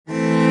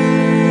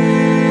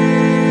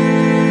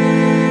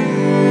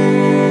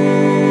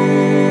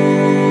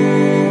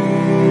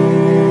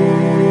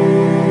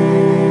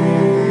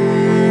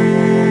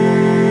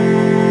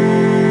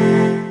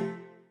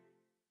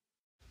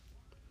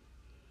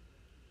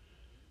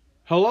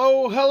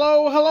Hello,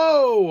 hello,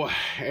 hello,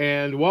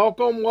 and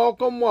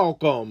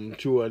welcome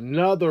to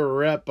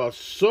another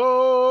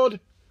episode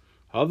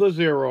of the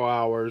 0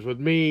 Hours with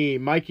me,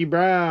 Mikey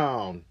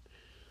Brown.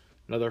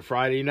 Another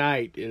Friday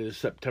night. It is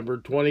September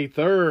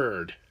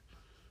 23rd,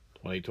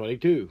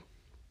 2022.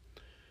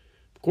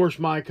 Of course,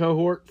 my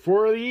cohort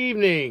for the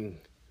evening,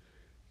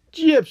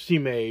 Gypsy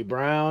Mae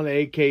Brown,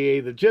 a.k.a.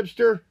 the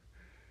Gypster.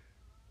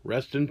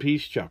 Rest in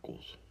peace,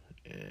 Chuckles.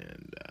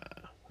 And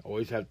I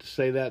always have to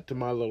say that to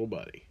my little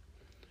buddy.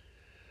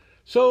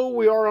 So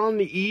we are on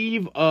the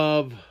eve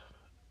of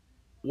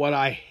what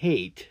I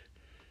hate,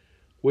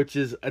 which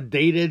is a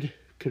dated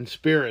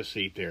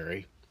conspiracy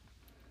theory.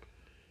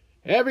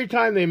 Every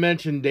time they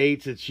mention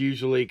dates, it's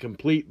usually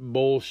complete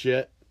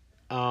bullshit.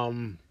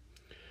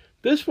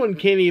 This one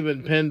can't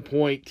even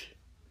pinpoint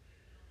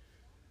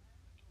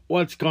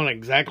what's going to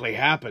exactly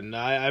happen.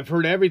 I've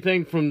heard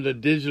everything from the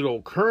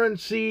digital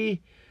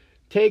currency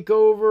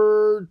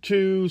takeover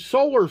to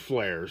solar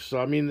flares. So,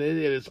 I mean, it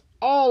is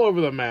all over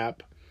the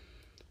map.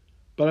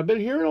 But I've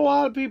been hearing a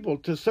lot of people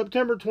to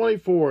September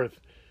 24th.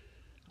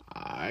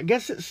 I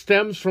guess it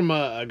stems from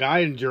a guy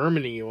in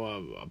Germany,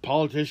 a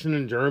politician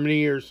in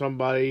Germany or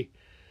somebody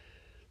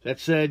that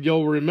said,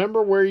 you'll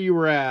remember where you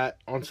were at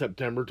on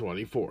September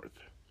 24th.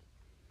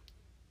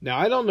 Now,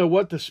 I don't know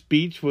what the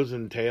speech was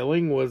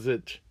entailing. Was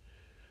it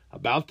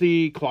about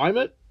the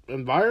climate,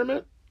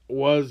 environment?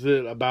 Was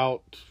it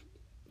about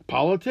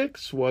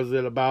politics? Was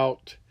it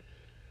about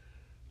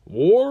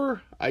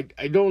war? I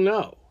don't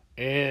know.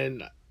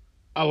 And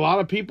a lot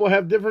of people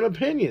have different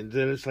opinions,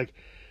 and it's like,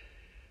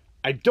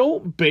 I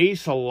don't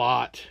base a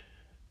lot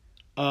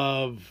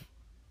of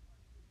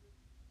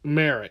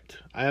merit.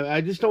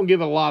 I just don't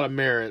give a lot of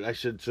merit, I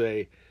should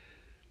say,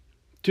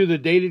 to the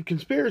dated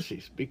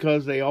conspiracies,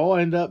 because they all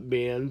end up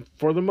being,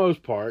 for the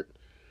most part,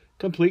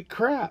 complete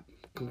crap,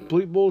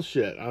 complete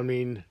bullshit. I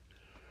mean,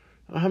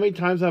 how many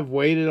times I've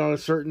waited on a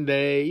certain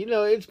day? You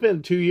know, it's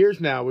been 2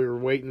 years now we were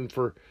waiting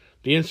for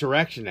the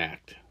Insurrection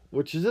Act,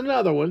 which is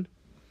another one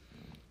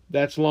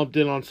that's lumped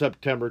in on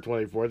September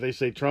 24th. They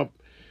say Trump,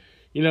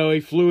 you know, he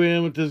flew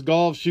in with his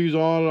golf shoes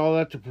on and all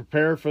that to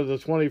prepare for the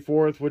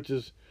 24th, which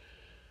is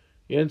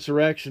the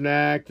Insurrection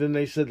Act. And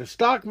they said the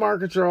stock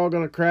markets are all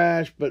going to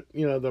crash, but,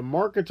 you know, the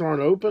markets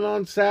aren't open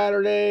on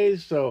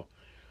Saturdays. So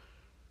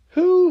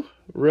who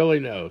really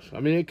knows? I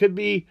mean, it could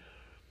be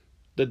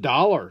the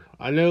dollar.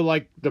 I know,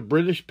 like, the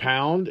British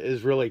pound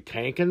is really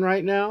tanking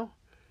right now.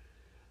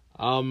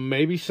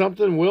 Maybe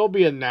something will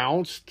be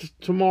announced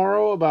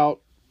tomorrow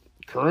about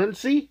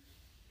currency.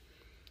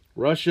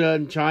 Russia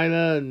and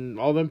China and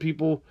all them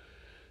people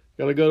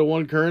going to go to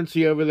one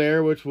currency over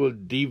there, which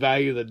would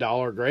devalue the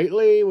dollar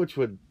greatly, which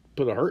would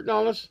put a hurting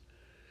on us.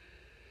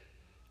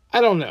 I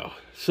don't know.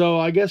 So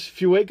I guess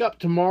if you wake up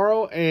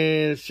tomorrow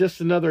and it's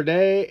just another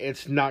day,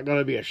 it's not going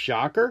to be a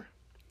shocker.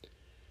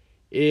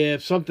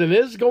 If something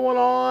is going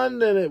on,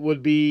 then it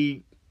would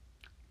be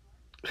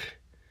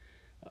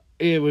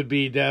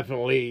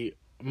definitely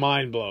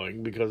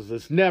mind-blowing, because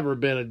it's never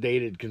been a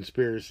dated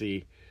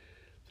conspiracy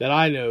that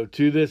I know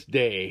to this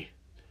day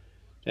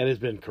that has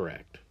been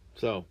correct.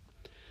 So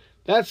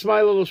that's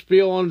my little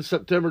spiel on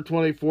September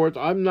 24th.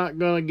 I'm not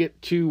going to get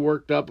too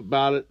worked up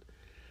about it.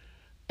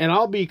 And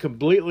I'll be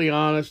completely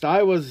honest,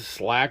 I was a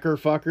slacker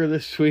fucker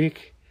this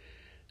week.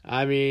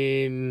 I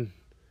mean,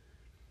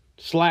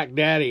 slack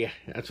daddy.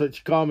 That's what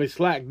you call me,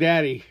 slack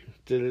daddy,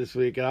 to this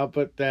week. And I'll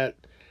put that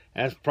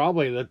as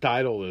probably the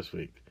title this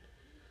week.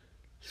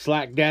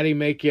 Slack daddy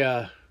make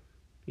you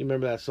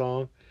remember that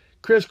song?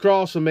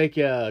 Crisscross will make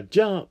you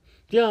jump,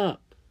 jump.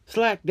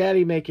 Slack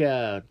daddy make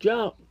you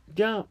jump,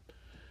 jump.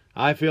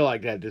 I feel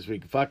like that this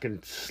week.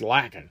 Fucking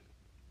slacking.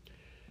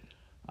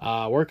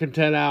 Working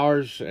 10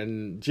 hours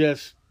and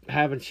just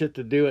having shit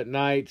to do at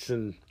nights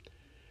and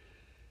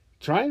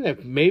trying to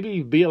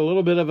maybe be a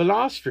little bit of an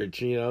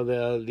ostrich. You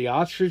know, the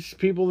ostrich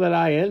people that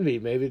I envy.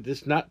 Maybe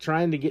just not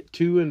trying to get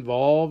too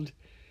involved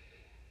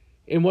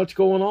in what's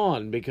going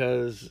on,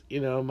 because, you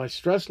know, my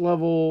stress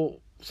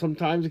level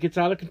sometimes gets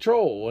out of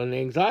control, and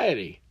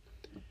anxiety.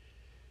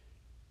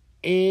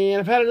 And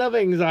I've had enough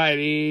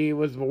anxiety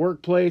with my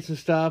workplace and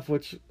stuff,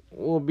 which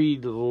will be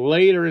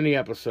later in the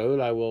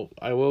episode. I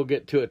will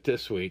get to it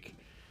this week.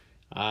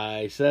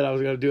 I said I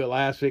was going to do it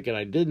last week, and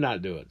I did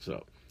not do it.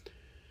 So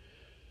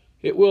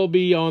it will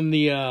be on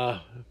the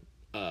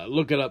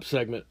look it up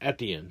segment at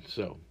the end.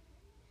 So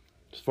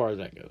as far as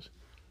that goes.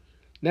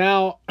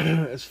 Now,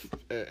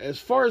 as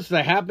far as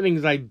the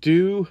happenings I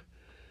do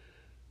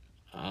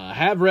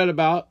have read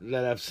about,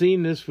 that I've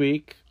seen this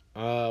week,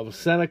 was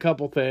sent a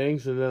couple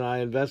things, and then I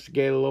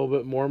investigated a little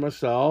bit more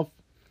myself.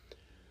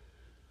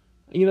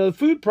 You know, the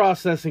food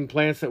processing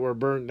plants that were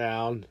burnt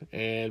down,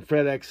 and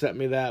FedEx sent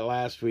me that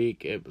last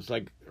week. It was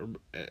like,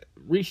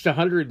 reached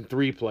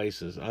 103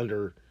 places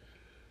under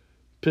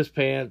Piss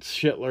Pants,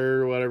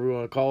 Shitler, whatever you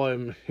want to call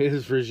him,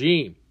 his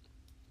regime.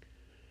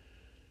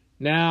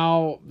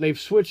 Now, they've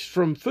switched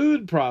from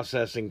food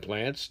processing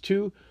plants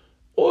to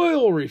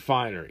oil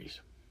refineries.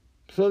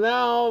 So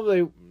now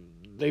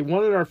they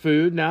wanted our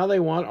food, now they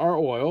want our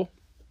oil.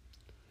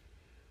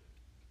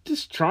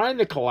 just trying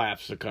to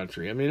collapse the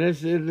country. I mean,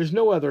 there's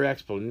no other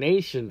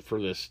explanation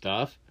for this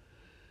stuff.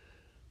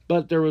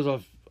 But there was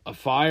a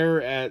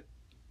fire at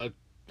an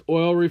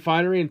oil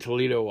refinery in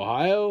Toledo,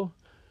 Ohio.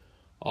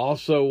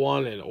 Also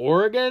one in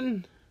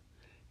Oregon.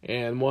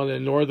 And one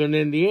in northern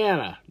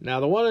Indiana. Now,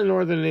 the one in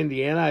northern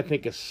Indiana, I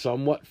think, is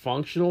somewhat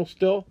functional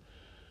still.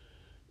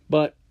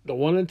 But the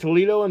one in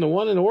Toledo and the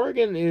one in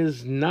Oregon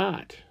is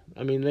not.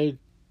 I mean, they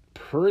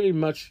pretty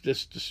much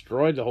just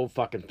destroyed the whole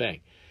fucking thing.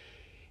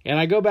 And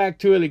I go back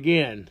to it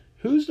again.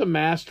 Who's the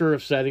master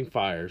of setting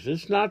fires?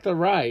 It's not the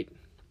right.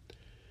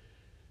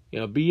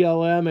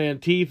 BLM,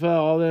 Antifa,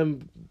 all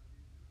them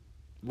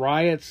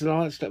riots and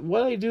all that stuff.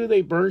 What do?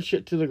 They burn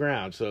shit to the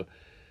ground. So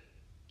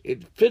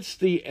it fits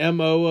the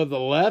MO of the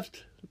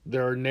left,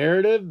 their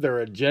narrative, their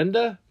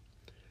agenda.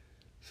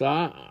 So,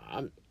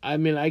 I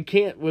mean, I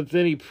can't with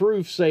any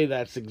proof say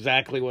that's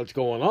exactly what's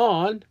going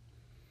on.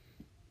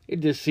 It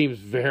just seems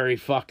very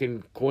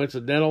fucking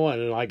coincidental,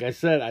 and like I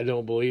said, I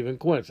don't believe in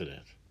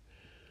coincidence.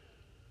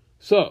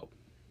 So,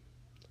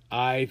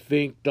 I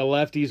think the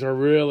lefties are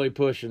really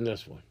pushing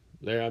this one.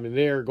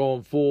 They're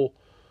going full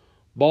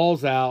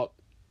balls out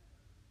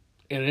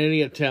in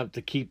any attempt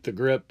to keep the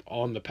grip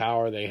on the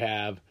power they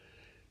have,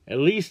 at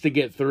least to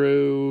get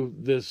through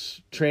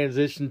this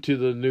transition to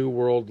the New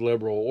World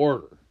Liberal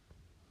Order.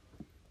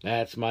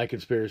 That's my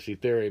conspiracy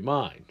theory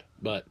mind.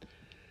 But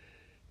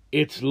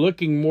it's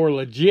looking more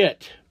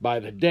legit by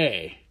the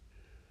day.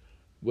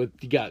 You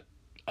got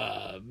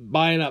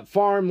buying up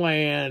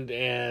farmland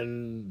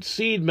and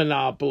seed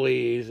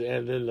monopolies,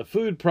 and then the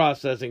food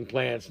processing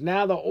plants.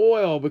 Now the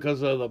oil,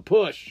 because of the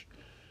push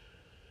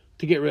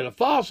to get rid of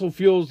fossil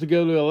fuels to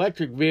go to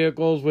electric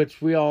vehicles,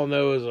 which we all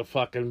know is a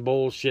fucking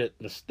bullshit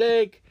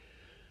mistake,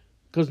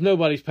 because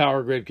nobody's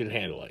power grid can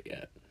handle it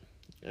yet.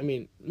 I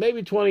mean,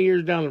 maybe 20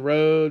 years down the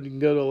road, you can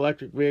go to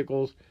electric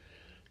vehicles,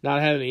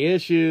 not have any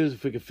issues,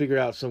 if we could figure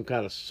out some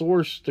kind of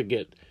source to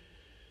get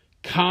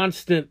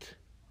constant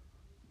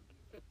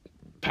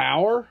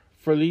power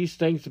for these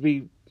things to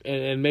be,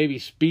 and maybe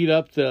speed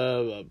up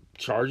the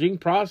charging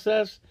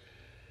process.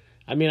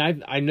 I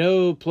mean, I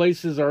know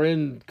places are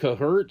in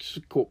cohorts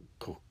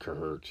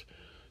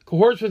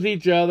with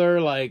each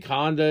other, like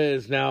Honda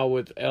is now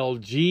with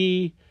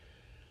LG.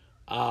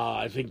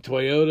 I think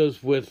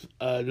Toyota's with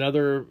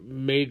another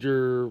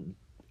major,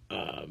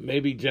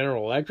 maybe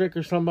General Electric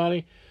or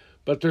somebody.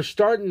 But they're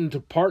starting to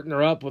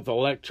partner up with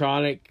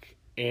electronic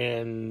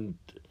and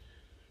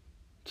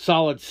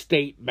solid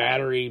state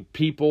battery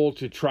people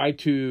to try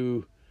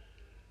to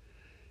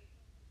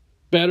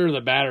better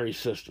the battery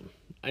system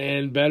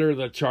and better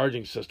the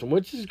charging system,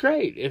 which is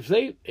great. If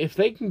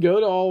they can go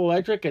to all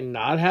electric and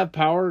not have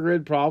power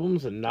grid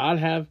problems and not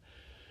have,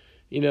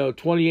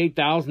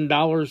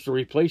 $28,000 to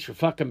replace your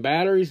fucking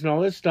batteries and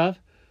all this stuff,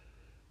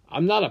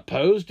 I'm not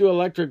opposed to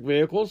electric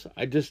vehicles.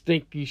 I just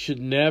think you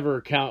should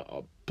never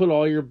put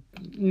all your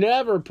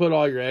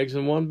eggs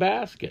in one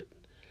basket.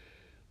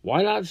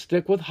 Why not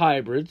stick with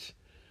hybrids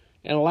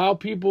and allow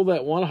people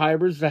that want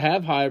hybrids to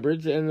have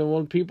hybrids, and the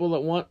one people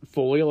that want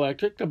fully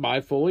electric to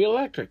buy fully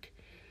electric?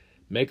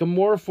 Make them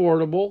more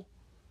affordable,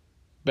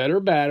 better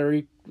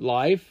battery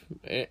life,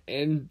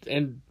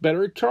 and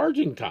better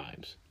charging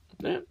times.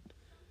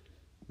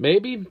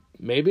 Maybe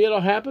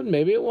it'll happen,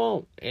 maybe it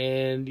won't.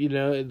 And,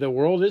 the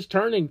world is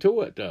turning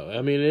to it, though.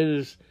 I mean, it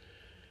is.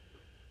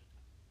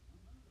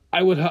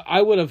 I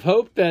would have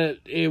hoped that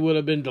it would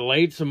have been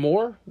delayed some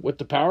more with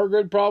the power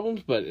grid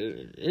problems, but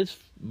it's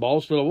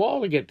balls to the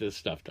wall to get this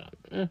stuff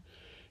done.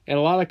 And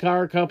a lot of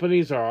car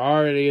companies are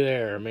already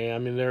there, man. I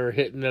mean, they're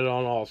hitting it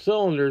on all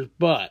cylinders,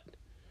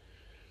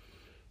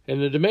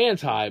 and the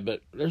demand's high,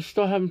 but they're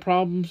still having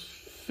problems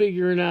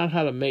figuring out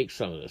how to make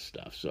some of this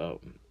stuff. So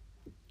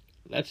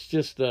that's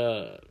just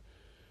the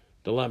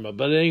dilemma.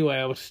 But anyway,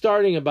 I was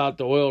starting about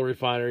the oil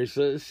refineries.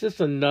 So it's just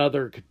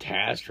another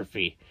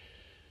catastrophe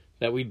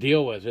that we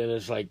deal with, and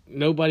it's like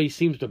nobody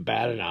seems to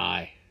bat an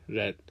eye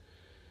that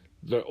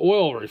the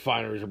oil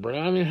refineries are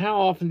burning. I mean,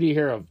 how often do you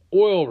hear of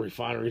oil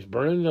refineries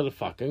burning to the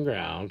fucking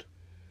ground,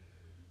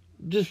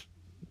 just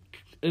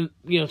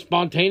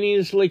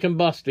spontaneously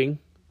combusting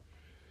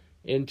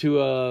into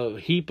a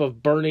heap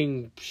of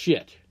burning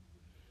shit?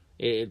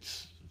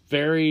 It's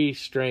very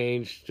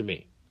strange to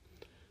me,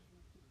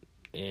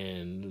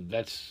 and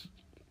that's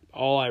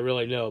all I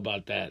really know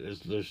about that. Is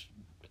there's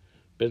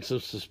been some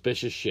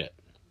suspicious shit.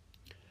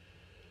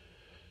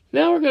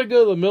 Now we're going to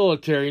go to the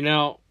military.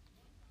 Now,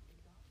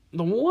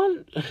 the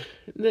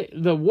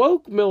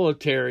woke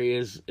military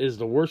is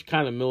the worst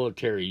kind of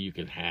military you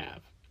can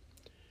have.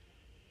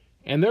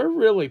 And they're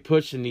really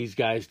pushing these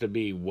guys to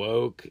be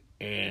woke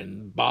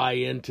and buy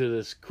into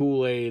this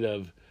Kool-Aid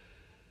of,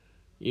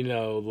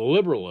 the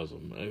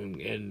liberalism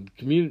and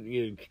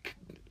community.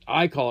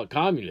 I call it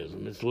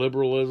communism. It's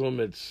liberalism.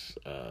 It's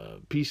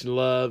peace and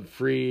love,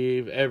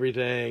 free,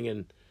 everything,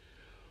 and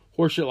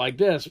horseshit like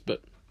this.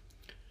 But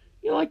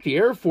like the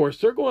Air Force,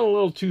 they're going a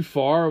little too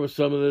far with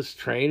some of this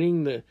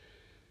training.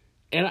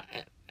 And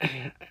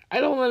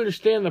I don't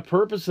understand the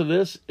purpose of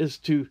this is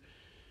to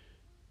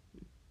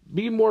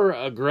be more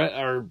aggressive,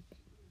 or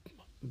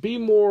be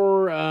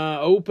more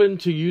open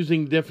to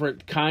using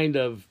different kind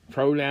of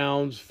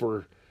pronouns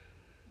for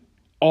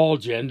all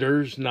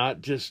genders,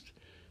 not just.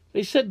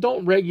 They said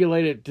don't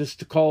regulate it just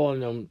to calling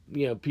them,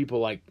 people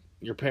like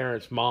your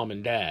parents, mom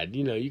and dad.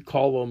 You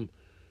call them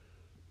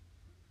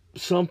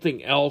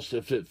something else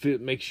if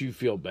it makes you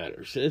feel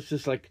better. So it's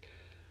just like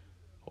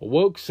a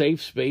woke,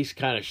 safe space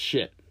kind of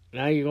shit.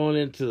 Now you're going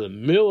into the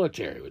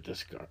military with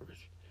this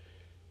garbage.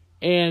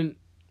 And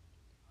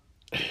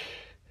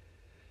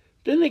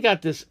then they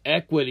got this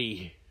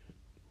equity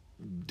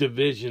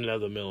division of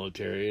the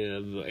military,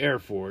 the Air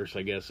Force,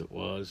 I guess it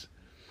was.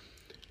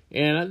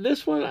 And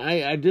this one,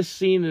 I just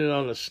seen it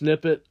on a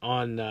snippet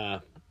on,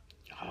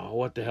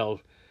 what the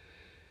hell?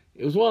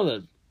 It was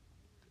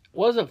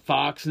wasn't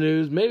Fox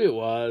News, maybe it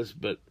was,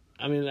 but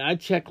I mean, I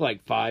check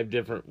like 5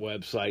 different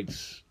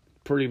websites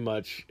pretty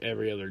much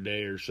every other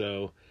day or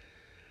so.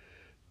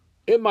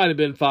 It might have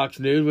been Fox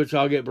News, which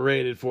I'll get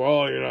berated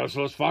for,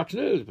 so it's Fox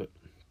News, but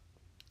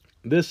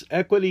this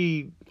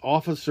equity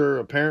officer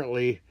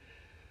apparently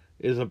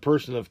is a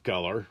person of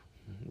color,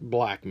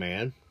 black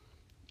man.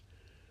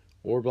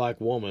 Or black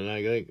woman.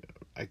 I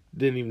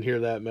didn't even hear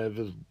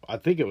that. I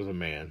think it was a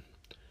man.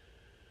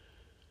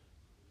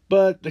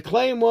 But the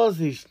claim was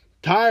he's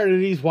tired of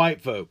these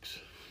white folks.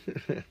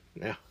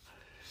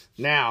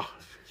 Now,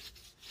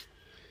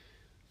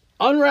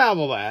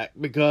 unravel that,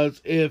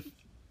 because if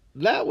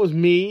that was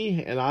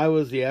me and I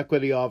was the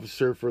equity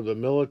officer for the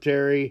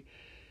military,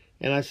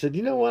 and I said,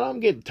 you know what, I'm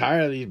getting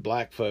tired of these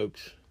black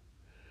folks,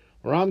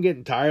 or I'm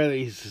getting tired of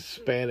these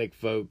Hispanic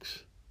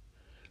folks,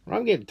 or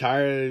I'm getting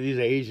tired of these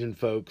Asian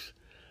folks,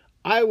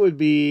 I would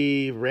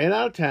be ran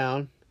out of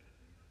town,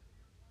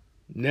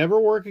 never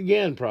work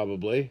again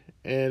probably,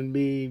 and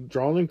be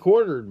drawn and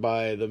quartered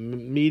by the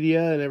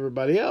media and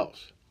everybody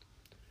else.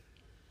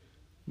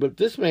 But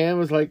this man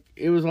was like,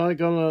 it was like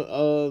on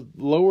a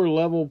lower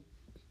level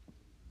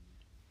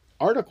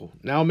article.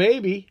 Now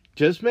maybe,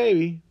 just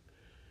maybe,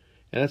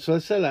 and that's what I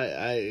said,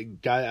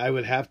 I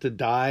would have to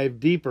dive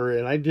deeper,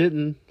 and I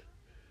didn't.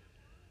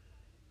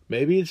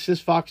 Maybe it's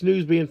just Fox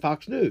News being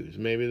Fox News.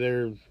 Maybe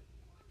they're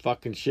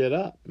fucking shit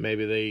up.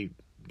 Maybe they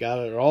got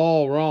it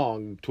all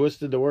wrong,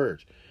 twisted the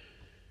words.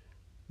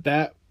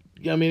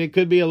 It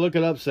could be a look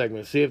it up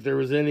segment. See if there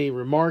was any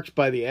remarks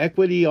by the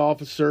equity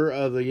officer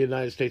of the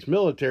United States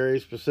military,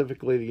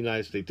 specifically the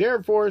United States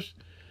Air Force,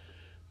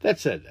 that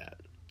said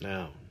that.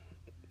 Now,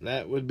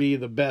 that would be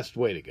the best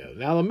way to go.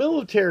 Now, the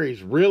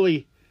military's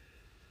really,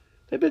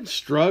 they've been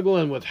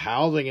struggling with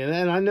housing,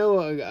 and I know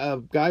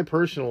a guy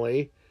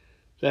personally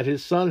that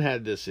his son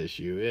had this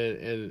issue,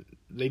 and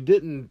they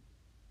didn't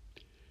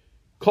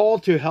call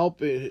to help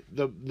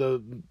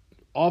the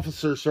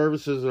officer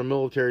services or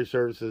military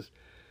services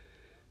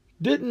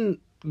didn't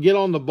get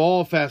on the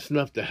ball fast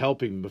enough to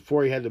help him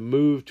before he had to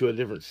move to a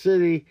different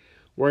city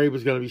where he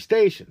was going to be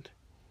stationed.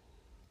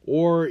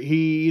 Or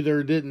he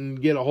either didn't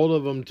get a hold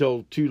of them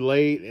till too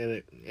late,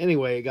 and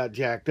it got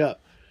jacked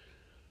up.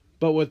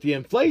 But with the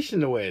inflation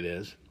the way it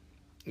is,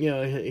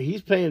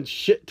 he's paying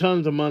shit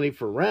tons of money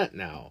for rent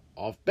now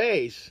off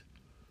base.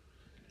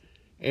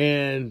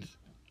 And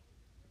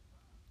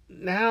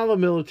now the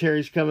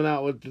military's coming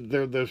out with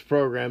this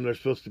program. They're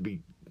supposed to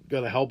be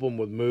going to help them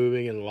with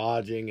moving and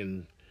lodging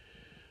and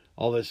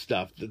all this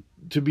stuff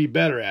to be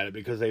better at it,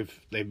 because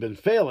they've been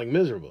failing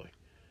miserably.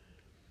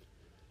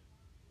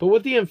 But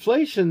with the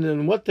inflation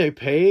and what they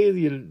pay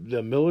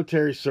the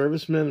military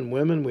servicemen and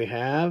women we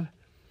have,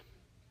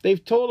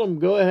 they've told them,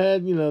 go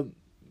ahead,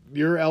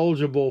 you're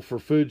eligible for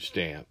food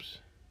stamps.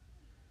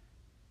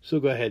 So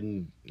go ahead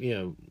and,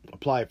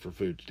 apply for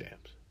food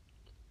stamps.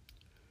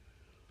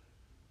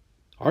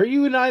 Our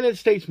United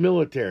States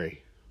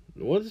military,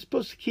 what is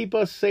supposed to keep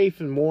us safe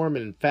and warm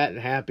and fat and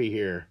happy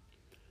here,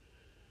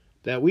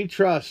 that we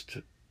trust,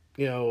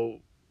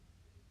 beyond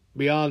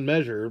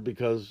measure,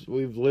 because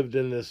we've lived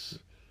in this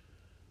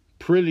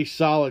pretty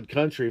solid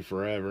country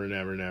forever and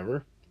ever and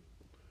ever.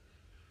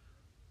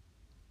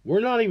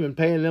 We're not even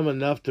paying them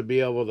enough to be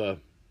able to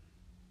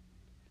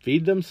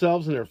feed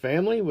themselves and their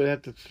family. We'd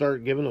have to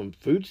start giving them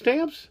food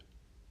stamps.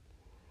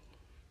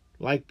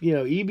 Like,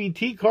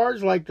 EBT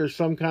cards, like there's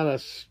some kind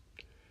of,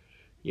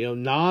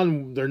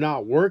 they're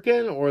not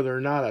working or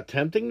they're not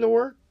attempting to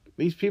work.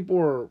 These people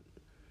are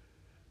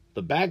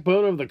the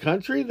backbone of the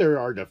country. They're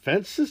our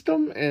defense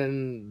system,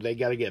 and they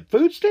got to get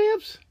food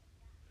stamps.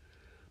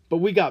 But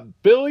we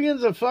got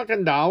billions of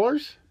fucking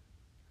dollars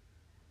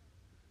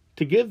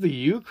to give the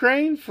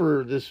Ukraine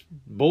for this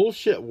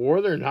bullshit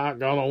war they're not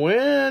gonna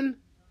win.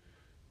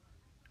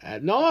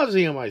 Ad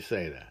nauseum, I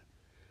say that.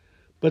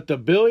 But the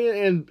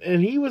billion,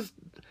 and he was,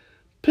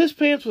 Piss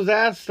Pants was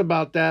asked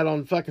about that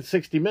on fucking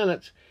 60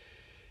 Minutes,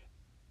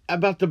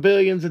 about the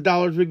billions of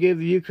dollars we gave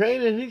the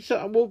Ukraine, and he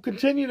said, we'll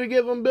continue to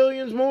give them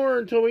billions more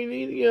until we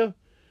need,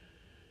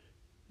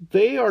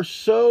 They are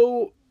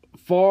so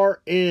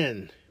far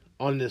in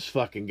on this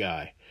fucking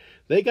guy.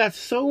 They got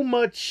so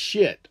much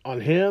shit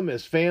on him,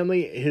 his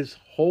family, his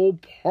whole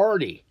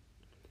party,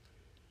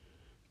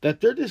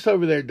 that they're just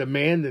over there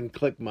demanding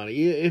click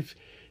money. If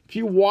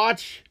you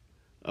watch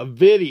a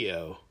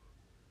video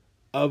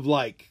of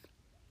like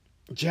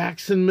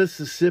Jackson,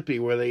 Mississippi,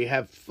 where they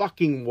have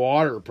fucking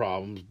water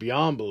problems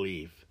beyond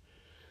belief.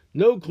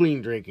 No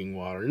clean drinking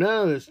water,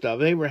 none of this stuff.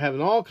 They were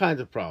having all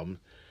kinds of problems.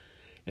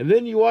 And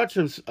then you watch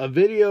a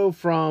video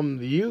from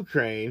the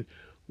Ukraine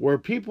where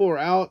people are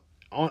out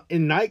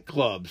in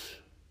nightclubs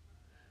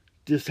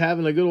just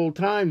having a good old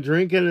time,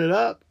 drinking it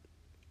up,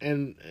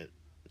 and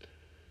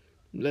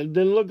it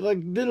didn't look like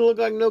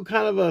no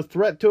kind of a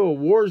threat to a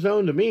war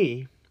zone to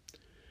me.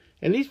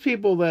 And these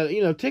people that,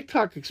 you know,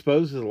 TikTok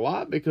exposes a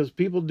lot because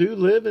people do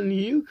live in the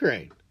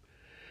Ukraine.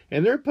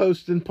 And they're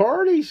posting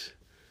parties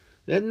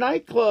at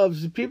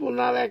nightclubs. People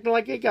not acting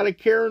like they got a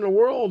care in the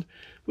world.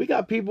 We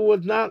got people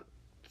with not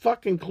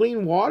fucking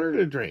clean water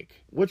to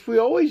drink, which we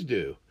always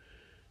do.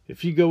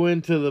 If you go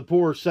into the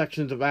poor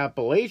sections of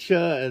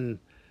Appalachia and,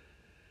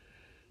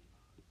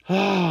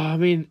 I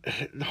mean,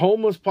 the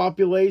homeless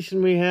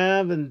population we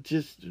have and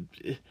just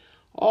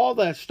all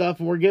that stuff,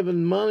 and we're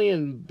giving money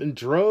in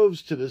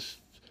droves to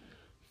this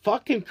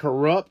fucking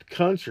corrupt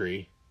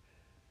country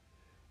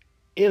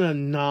in a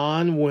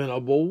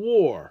non-winnable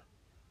war.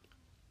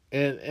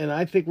 And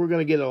I think we're going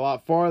to get a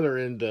lot farther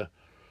into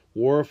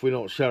war if we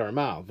don't shut our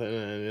mouth.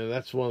 And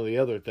that's one of the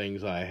other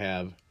things I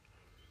have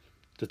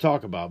to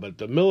talk about. But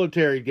the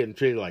military getting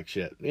treated like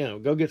shit. You know,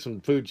 go get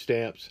some food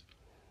stamps.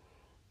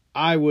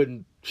 I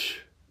wouldn't...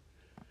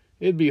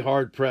 It'd be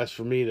hard pressed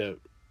for me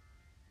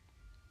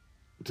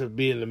to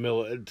be in the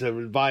military, to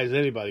advise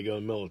anybody to go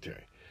in the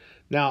military.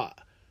 Now,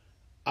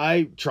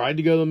 I tried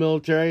to go to the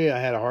military. I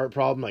had a heart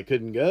problem. I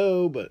couldn't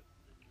go. But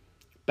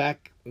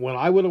back when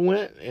I would have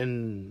went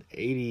in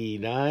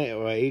 89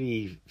 or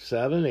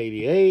 87,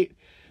 88,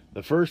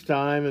 the first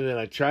time, and then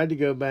I tried to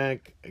go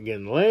back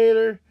again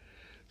later,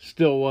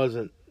 still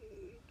wasn't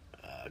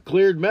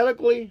cleared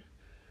medically.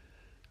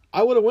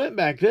 I would have went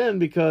back then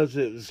because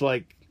it was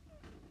like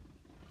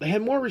they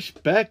had more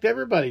respect.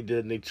 Everybody did,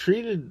 and they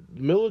treated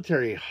the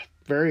military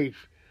very,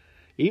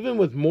 even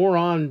with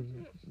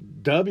moron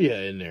W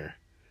in there.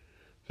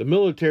 The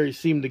military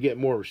seemed to get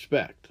more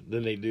respect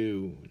than they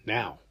do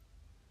now.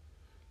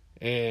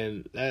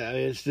 And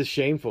it's just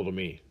shameful to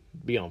me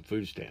to be on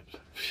food stamps.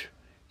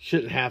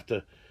 Shouldn't have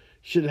to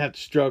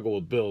struggle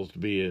with bills to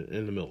be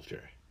in the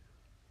military.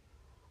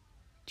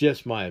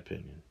 Just my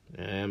opinion.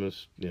 I am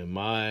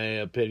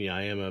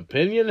an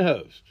opinion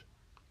host.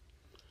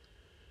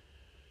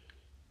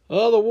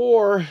 Oh, the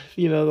war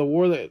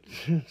that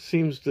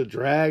seems to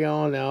drag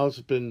on now. It's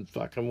been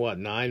fucking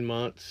 9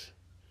 months,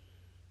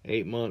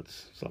 8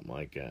 months, something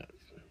like that.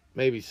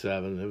 Maybe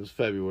 7. It was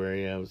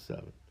February. Yeah, it was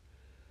 7.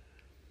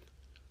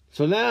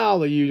 So now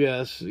the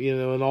U.S.,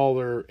 in all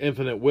their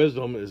infinite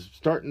wisdom, is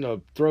starting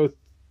to throw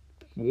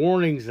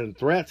warnings and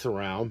threats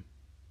around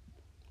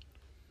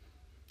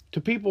to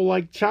people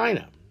like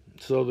China.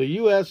 So the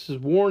U.S. is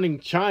warning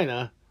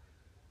China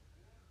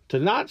to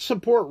not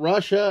support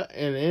Russia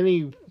in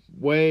any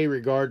way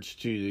regards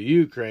to the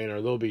Ukraine,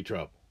 or there'll be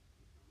trouble.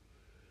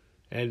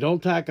 And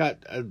don't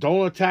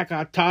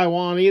attack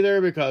Taiwan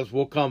either, because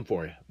we'll come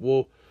for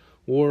you.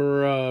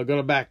 We're going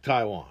to back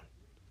Taiwan.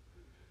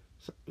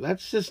 So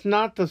that's just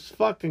not the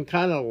fucking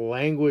kind of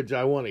language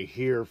I want to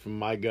hear from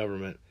my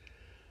government.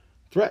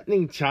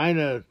 Threatening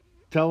China,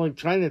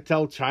 trying to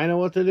tell China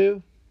what to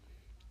do.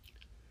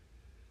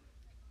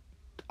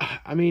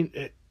 I mean,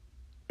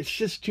 it's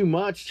just too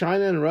much.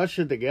 China and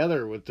Russia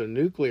together with the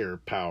nuclear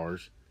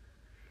powers.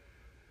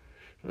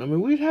 I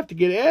mean, we'd have to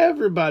get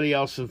everybody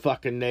else in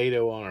fucking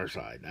NATO on our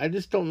side. I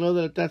just don't know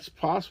that that's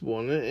possible.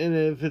 And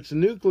if it's a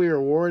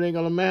nuclear war, it ain't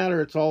going to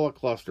matter. It's all a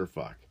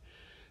clusterfuck.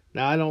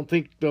 Now, I don't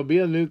think there'll be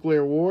a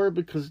nuclear war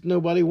because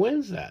nobody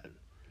wins that.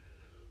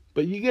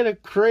 But you get a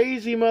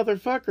crazy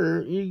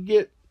motherfucker, you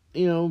get,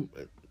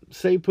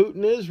 say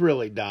Putin is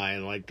really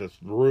dying like the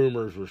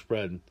rumors were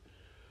spreading.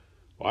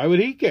 Why would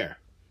he care?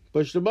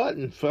 Push the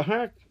button.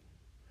 Fuck.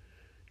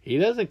 He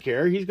doesn't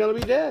care. He's going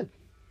to be dead.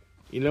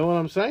 You know what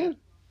I'm saying?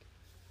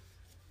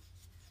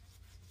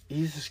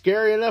 He's a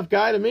scary enough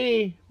guy to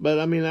me, but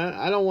I mean,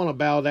 I don't want to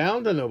bow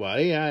down to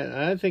nobody.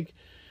 I think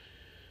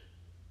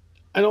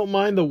I don't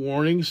mind the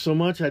warnings so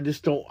much. I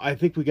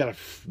think we got to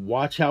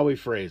watch how we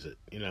phrase it.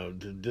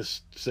 To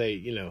just say,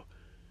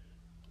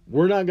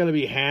 we're not going to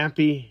be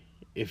happy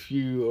if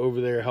you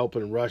over there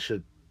helping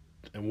Russia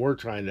and we're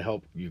trying to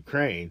help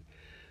Ukraine.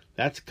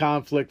 That's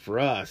conflict for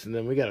us, and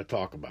then we got to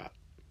talk about it.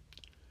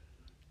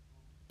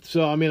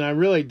 So, I mean, I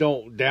really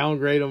don't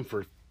downgrade them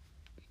for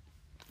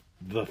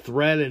the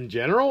threat in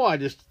general. I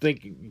just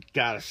think you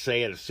got to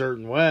say it a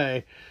certain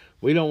way.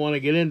 We don't want to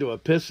get into a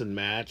pissing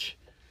match,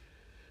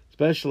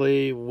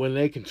 especially when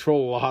they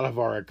control a lot of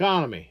our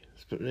economy.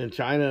 In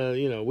China,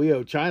 we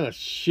owe China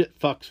shit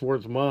fucks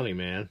worth of money,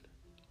 man.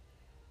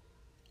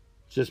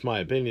 It's just my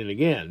opinion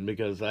again,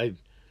 because I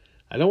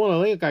don't want to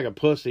look like a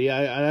pussy.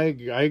 I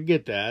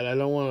get that. I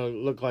don't want to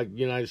look like the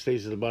United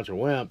States is a bunch of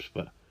wimps,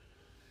 but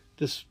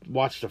just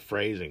watch the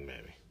phrasing,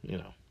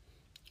 maybe,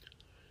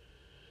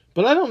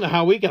 But I don't know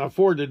how we can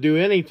afford to do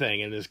anything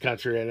in this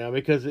country right now,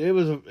 because it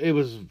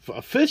was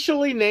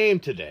officially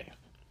named today.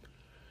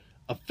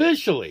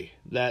 Officially,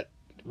 that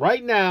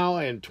right now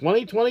in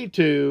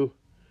 2022,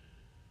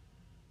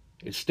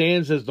 It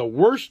stands as the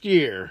worst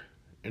year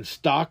in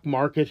stock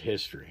market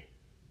history.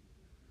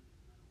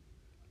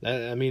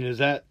 Is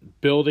that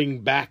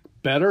building back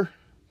better?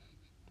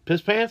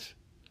 Piss pants?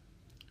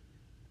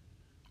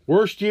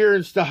 Worst year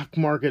in stock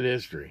market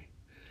history.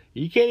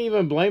 You can't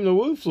even blame the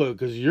Wu flu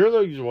because you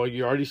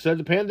already said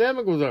the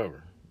pandemic was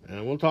over.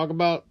 And we'll talk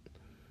about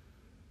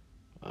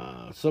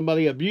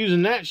somebody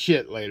abusing that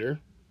shit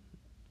later.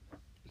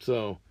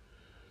 So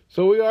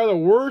we are the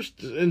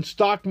worst in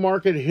stock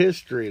market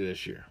history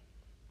this year.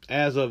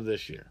 As of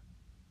this year.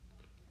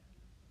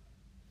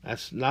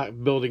 That's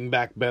not building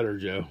back better,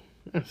 Joe.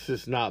 That's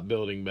just not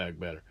building back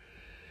better.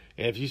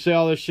 And if you say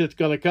all this shit's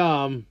going to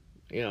come,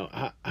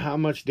 how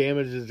much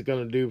damage is it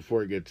going to do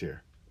before it gets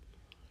here?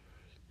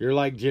 You're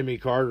like Jimmy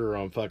Carter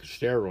on fucking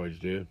steroids,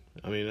 dude.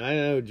 I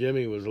know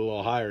Jimmy was a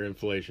little higher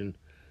inflation.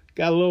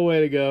 Got a little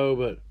way to go,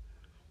 but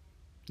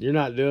you're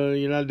not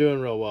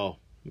doing real well.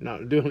 You're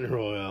not doing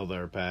real well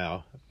there,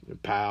 pal.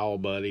 Pal,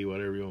 buddy,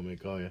 whatever you want me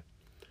to call you.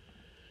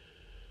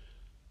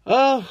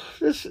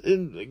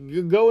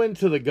 Go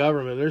into the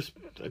government. There's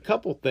a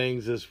couple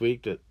things this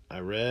week that I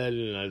read,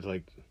 and I was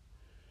like,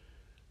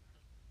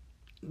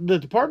 the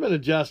Department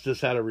of Justice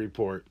had a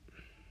report,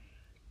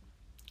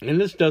 and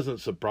this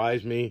doesn't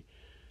surprise me,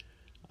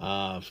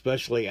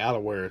 especially out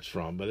of where it's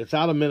from, but it's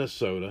out of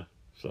Minnesota,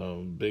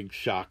 so big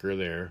shocker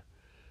there.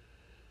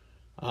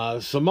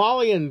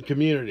 Somalian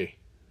community.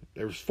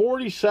 There's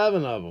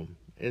 47 of them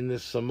in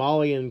this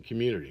Somalian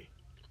community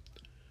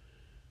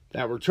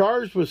that were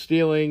charged with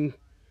stealing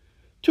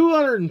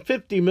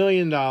 $250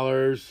 million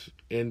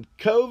in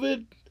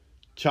COVID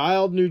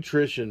child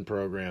nutrition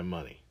program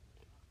money.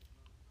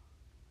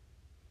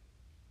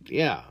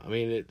 Yeah,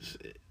 it's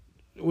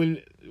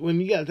when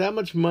you got that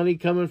much money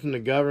coming from the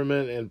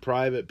government and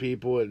private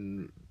people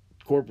and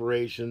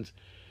corporations,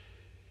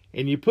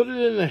 and you put it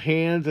in the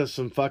hands of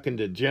some fucking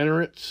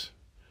degenerates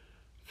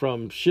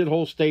from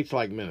shithole states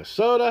like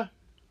Minnesota,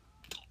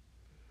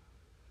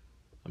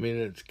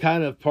 it's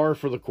kind of par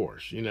for the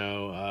course,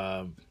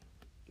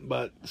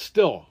 but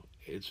still,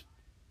 it's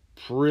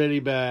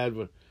pretty bad.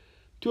 With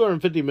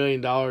 $250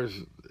 million,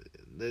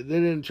 they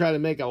didn't try to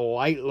make a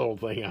light little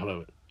thing out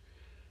of it.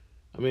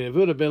 If it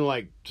would have been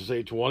like, to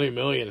say, 20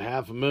 million,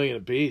 $500,000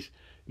 apiece,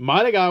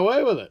 might have got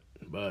away with it.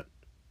 But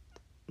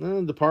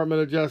the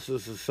Department of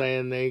Justice is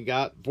saying they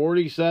got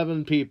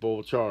 47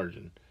 people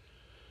charging.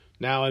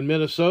 Now, in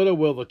Minnesota,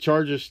 will the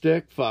charges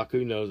stick? Fuck,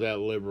 who knows, that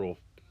liberal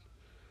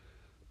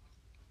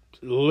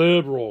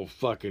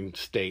fucking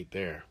state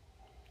there.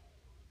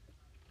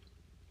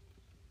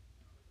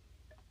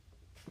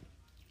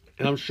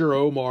 And I'm sure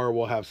Omar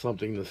will have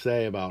something to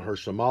say about her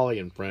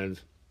Somalian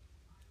friends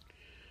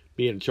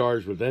being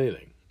charged with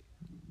anything,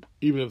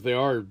 even if they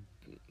are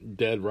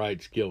dead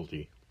rights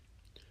guilty,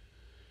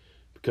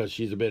 because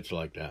she's a bitch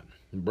like that.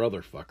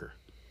 Brother fucker.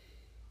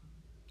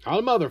 Not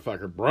a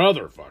motherfucker,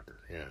 brother fucker,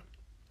 yeah.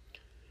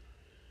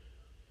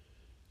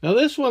 Now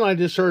this one I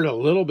just heard a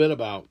little bit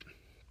about,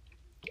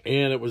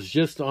 and it was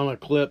just on a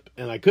clip,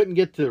 and I couldn't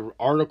get the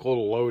article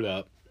to load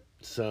up,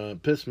 so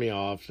it pissed me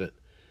off that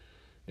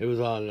it was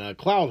on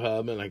Cloud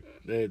Hub, and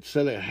it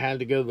said it had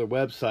to go to the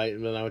website,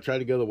 and then I tried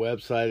to go to the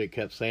website, it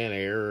kept saying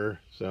error,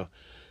 so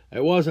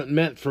it wasn't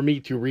meant for me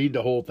to read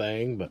the whole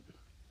thing, but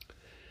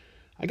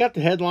I got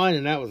the headline,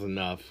 and that was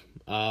enough.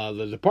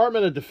 The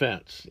Department of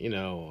Defense,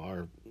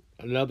 are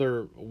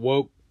another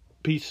woke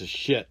piece of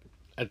shit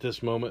at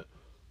this moment,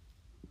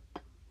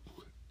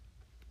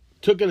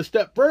 took it a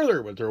step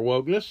further with their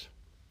wokeness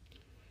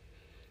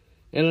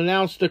and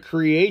announced the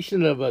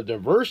creation of a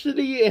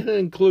diversity and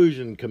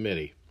inclusion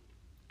committee.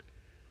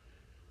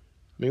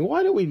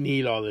 Why do we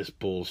need all this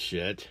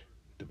bullshit?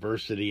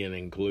 Diversity and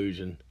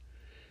inclusion.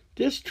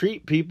 Just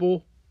treat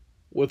people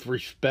with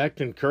respect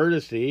and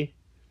courtesy,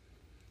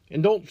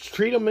 and don't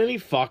treat them any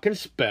fucking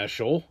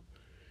special.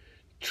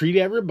 Treat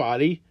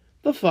everybody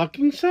the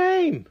fucking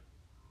same.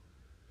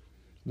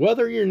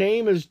 Whether your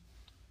name is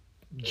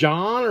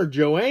John or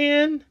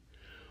Joanne,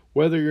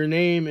 whether your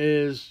name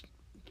is,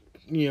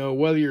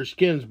 whether your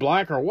skin's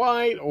black or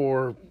white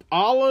or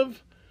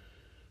olive,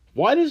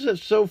 why is it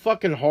so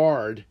fucking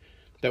hard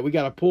that we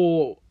got to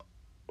pull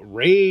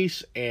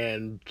race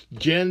and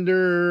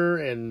gender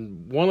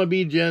and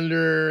wannabe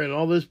gender and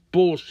all this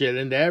bullshit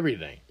into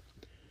everything?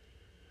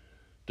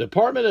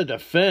 Department of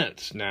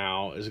Defense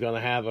now is going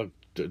to have a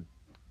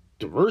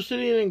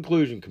diversity and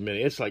inclusion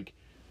committee. It's like,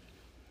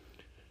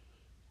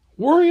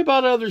 worry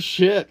about other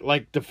shit,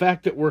 like the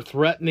fact that we're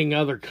threatening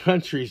other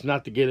countries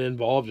not to get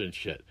involved in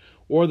shit,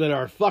 or that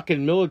our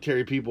fucking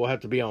military people have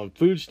to be on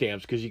food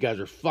stamps because you guys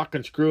are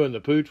fucking screwing the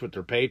pooch with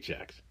their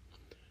paychecks.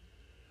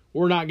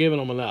 We're not giving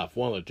them enough,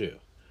 one of the two,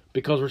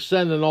 because we're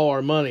sending all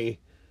our money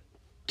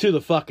to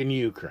the fucking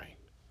Ukraine.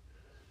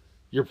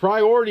 Your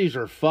priorities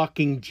are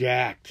fucking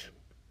jacked.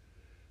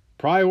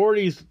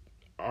 Priorities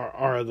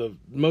are the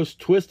most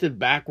twisted,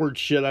 backward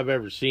shit I've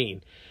ever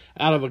seen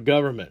out of a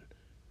government.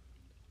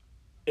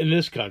 In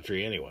this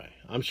country, anyway.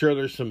 I'm sure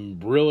there's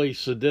some really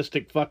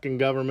sadistic fucking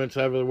governments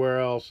everywhere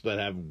else that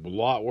have a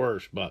lot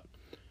worse, but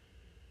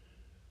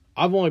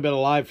I've only been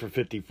alive for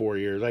 54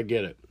 years. I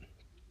get it.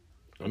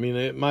 I mean,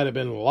 it might have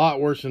been a lot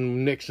worse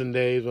than Nixon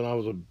days when I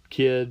was a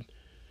kid.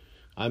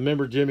 I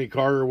remember Jimmy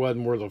Carter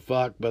wasn't worth a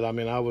fuck, but I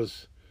mean, I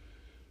was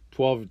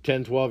 12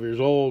 years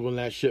old when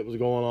that shit was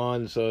going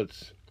on, so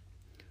it's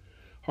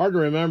hard to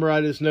remember.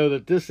 I just know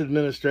that this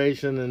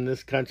administration and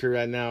this country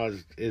right now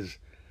is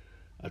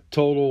a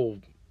total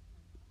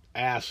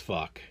ass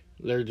fuck.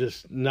 They're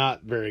just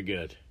not very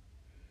good.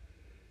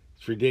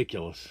 It's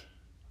ridiculous.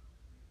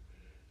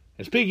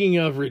 And speaking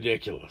of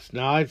ridiculous,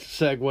 now I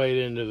segued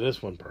into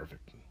this one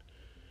perfect.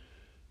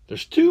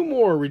 There's two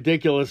more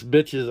ridiculous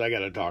bitches I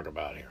gotta talk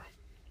about here.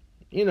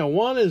 You know,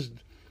 one is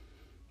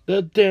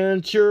the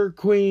denture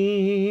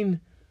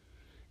queen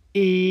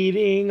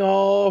eating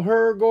all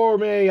her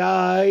gourmet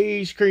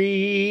ice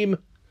cream.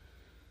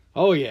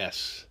 Oh,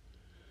 yes.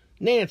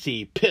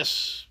 Nancy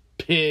Piss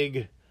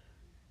Pig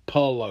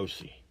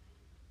Pelosi.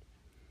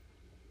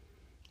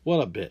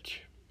 What a bitch.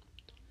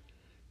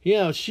 You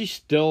know, she's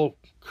still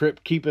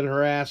keeping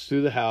her ass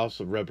through the House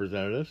of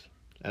Representatives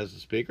as the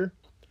Speaker.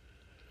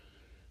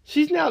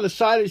 She's now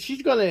decided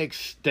she's going to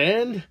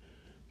extend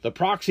the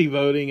proxy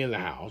voting in the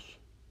House.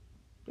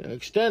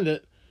 Extend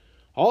it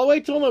all the way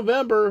till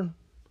November.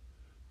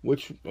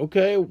 Which,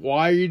 okay,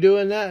 why are you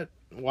doing that?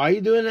 Why are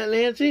you doing that,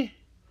 Nancy?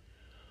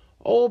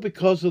 Oh,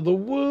 because of the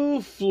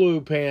Wu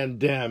flu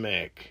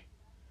pandemic.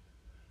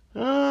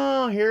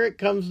 Oh, here it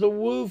comes. The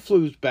Wu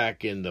flu's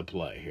back into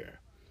play here.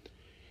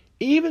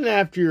 Even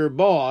after your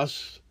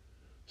boss,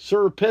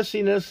 Sir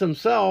Pissiness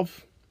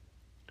himself,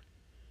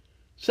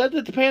 said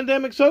that the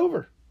pandemic's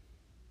over.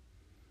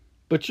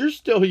 But you're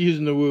still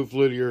using the Wu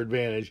flu to your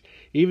advantage,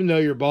 even though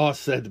your boss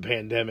said the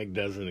pandemic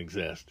doesn't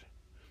exist.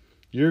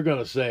 You're going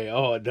to say,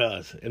 oh, it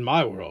does. In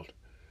my world,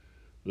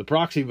 the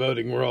proxy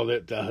voting world,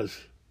 it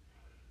does.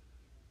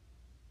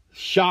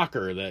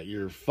 Shocker that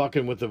you're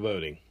fucking with the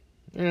voting.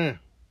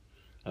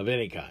 Of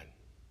any kind.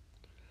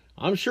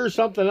 I'm sure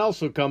something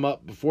else will come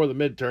up before the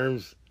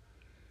midterms,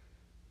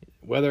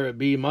 whether it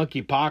be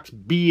monkeypox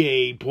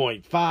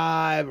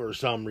BA.5 or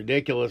some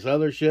ridiculous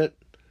other shit.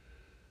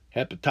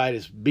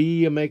 Hepatitis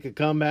B will make a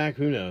comeback.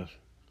 Who knows?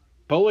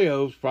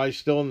 Polio's probably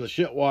still in the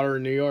shit water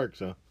in New York,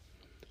 so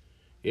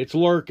it's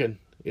lurking.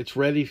 It's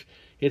ready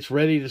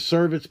to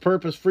serve its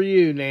purpose for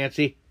you,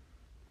 Nancy.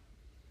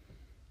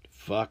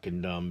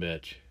 Fucking dumb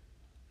bitch.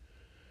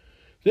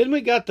 Then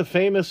we got the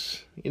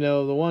famous,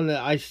 the one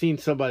that I seen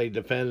somebody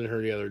defending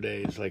her the other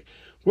day. It's like,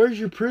 where's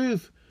your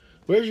proof?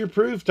 Where's your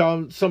proof?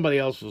 Somebody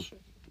else was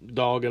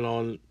dogging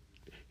on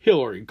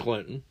Hillary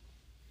Clinton.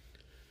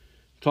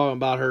 Talking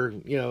about her,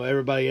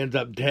 everybody ends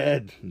up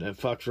dead that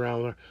fucks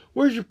around with her.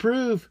 Where's your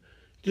proof?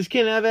 Just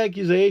can't have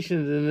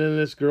accusations. And then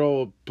this girl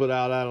will put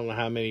out, I don't know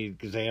how many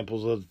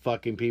examples of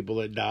fucking people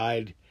that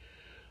died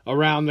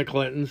around the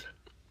Clintons.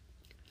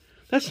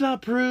 That's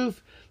not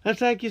proof.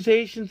 That's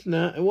accusations.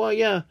 No. Well,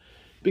 yeah,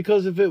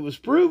 because if it was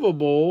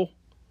provable,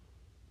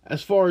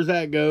 as far as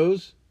that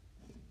goes,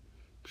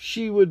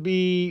 she would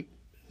be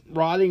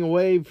rotting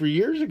away for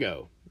years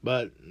ago.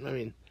 But, I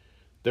mean,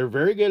 they're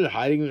very good at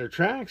hiding their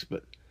tracks,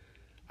 but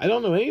I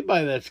don't know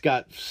anybody that's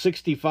got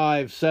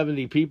 65,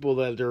 70 people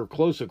that they're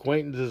close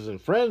acquaintances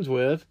and friends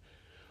with,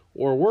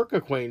 or work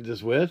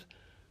acquaintances with,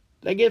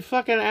 that get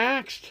fucking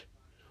axed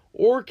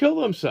or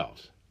kill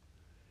themselves.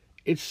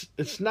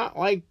 It's not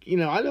like, I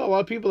know a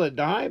lot of people that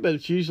die, but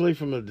it's usually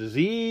from a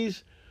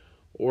disease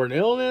or an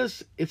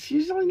illness. It's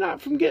usually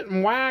not from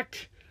getting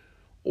whacked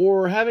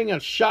or having a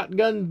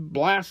shotgun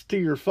blast to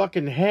your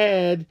fucking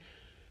head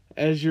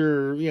as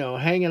you're,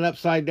 hanging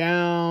upside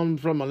down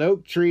from an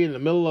oak tree in the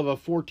middle of a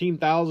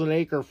 14,000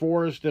 acre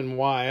forest in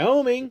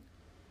Wyoming.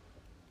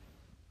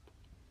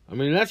 I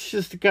mean, that's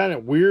just the kind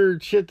of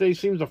weird shit they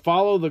seem to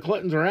follow the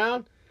Clintons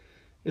around.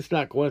 It's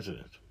not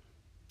coincidence.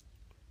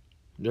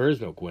 There is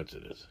no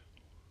coincidence.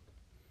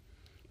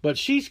 But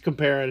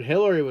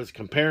Hillary was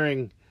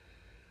comparing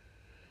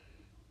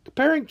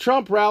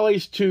Trump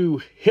rallies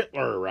to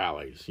Hitler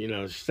rallies.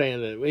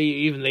 Saying that they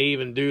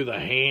even do the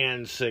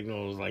hand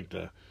signals like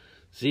the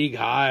Sieg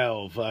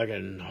Heil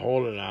fucking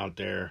holding out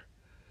there.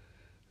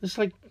 It's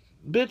like,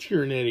 bitch,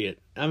 you're an idiot.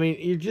 I mean,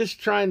 you're just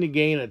trying to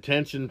gain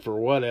attention for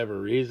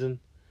whatever reason.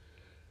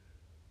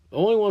 The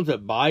only ones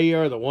that buy you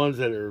are the ones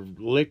that have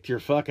licked your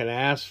fucking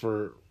ass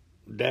for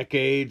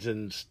decades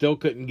and still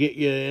couldn't get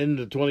you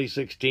into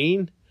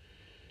 2016.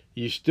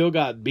 You still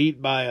got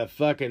beat by a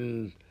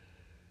fucking,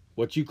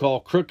 what you call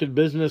crooked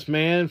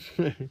businessman.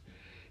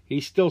 He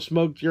still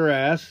smoked your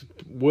ass.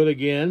 Would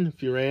again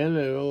if you ran.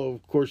 Well,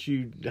 of course,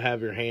 you'd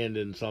have your hand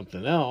in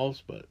something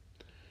else. But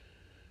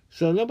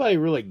so nobody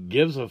really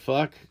gives a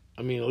fuck.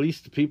 I mean, at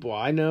least the people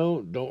I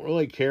know don't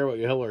really care what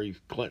Hillary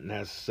Clinton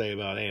has to say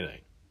about anything.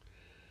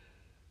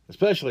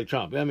 Especially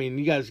Trump. I mean,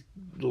 you guys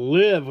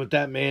live with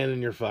that man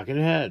in your fucking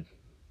head.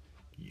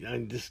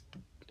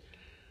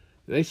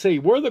 They say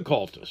we're the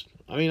cultist.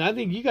 I mean, I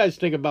think you guys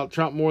think about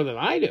Trump more than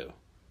I do.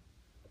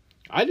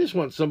 I just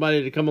want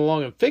somebody to come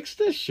along and fix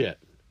this shit.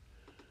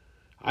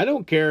 I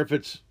don't care if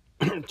it's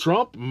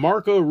Trump,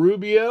 Marco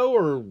Rubio,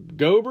 or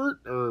Gobert,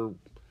 or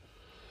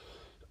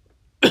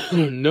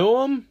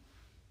Noam.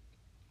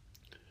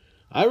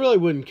 I really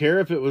wouldn't care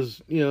if it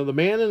was, the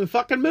man in the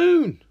fucking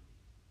moon.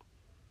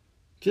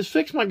 Just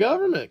fix my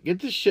government. Get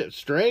this shit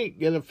straight.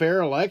 Get a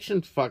fair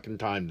election fucking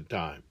time to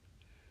time.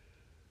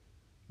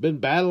 Been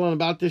battling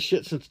about this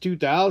shit since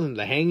 2000,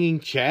 the Hanging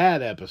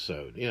Chad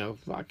episode.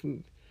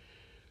 Fucking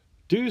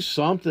do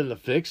something to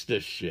fix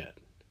this shit.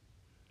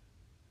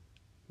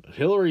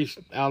 Hillary's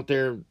out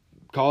there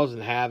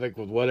causing havoc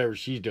with whatever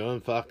she's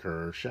doing. Fuck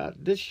her.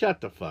 Shut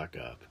the fuck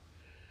up.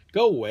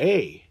 Go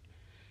away.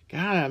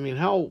 God, I mean,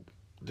 how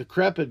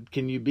decrepit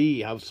can you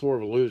be? How sore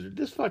of a loser?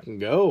 Just fucking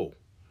go.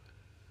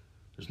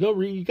 There's no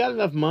you got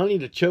enough money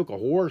to choke a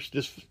horse.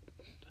 Just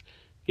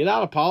get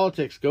out of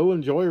politics. Go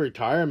enjoy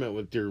retirement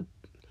with your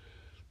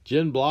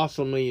gin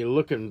blossomy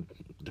looking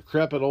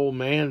decrepit old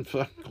man,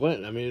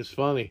 Clinton. I mean, it's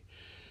funny.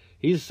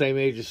 He's the same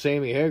age as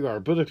Sammy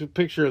Hagar. Put a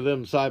picture of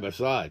them side by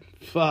side.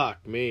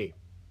 Fuck me.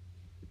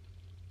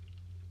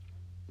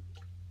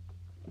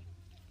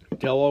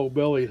 Tell old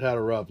Billy's had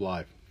a rough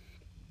life.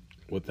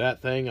 With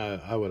that thing,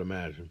 I would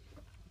imagine.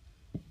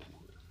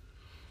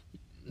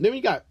 Then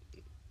we got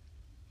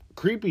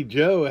Creepy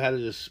Joe had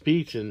this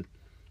speech, and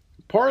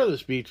part of the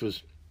speech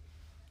was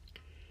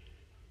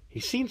he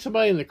seen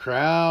somebody in the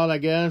crowd, I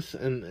guess,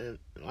 and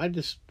I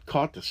just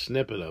caught the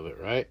snippet of it,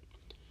 right?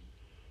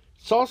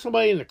 Saw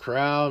somebody in the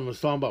crowd and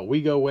was talking about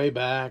we go way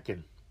back,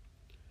 and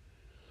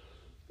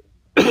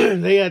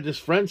they had this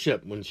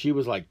friendship when she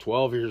was like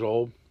 12 years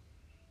old.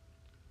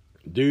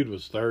 Dude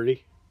was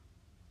 30.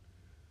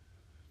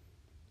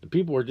 The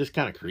people were just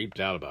kind of creeped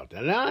out about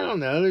that. And I don't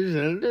know.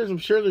 I'm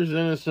sure there's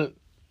innocent,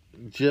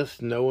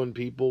 just knowing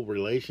people,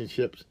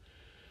 relationships.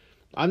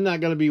 I'm not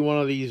going to be one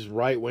of these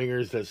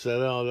right-wingers that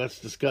said, oh, that's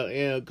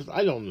disgusting. Because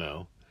I don't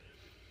know.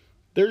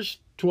 There's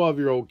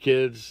 12-year-old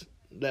kids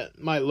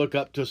that might look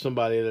up to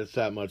somebody that's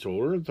that much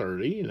older than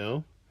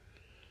 30,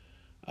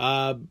 but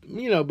I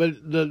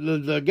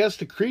guess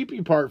the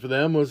creepy part for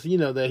them was,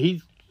 that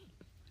he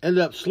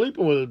ended up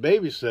sleeping with a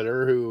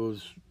babysitter who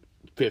was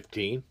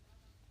 15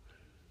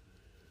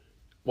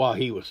 while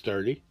he was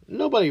 30.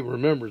 Nobody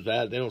remembers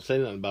that. They don't say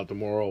nothing about the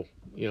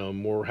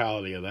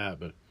morality of that.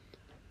 But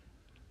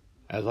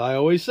as I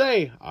always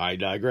say, I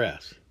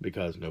digress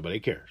because nobody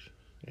cares.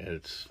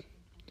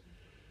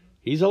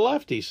 He's a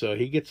lefty, so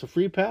he gets a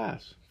free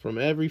pass from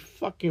every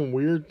fucking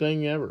weird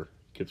thing ever.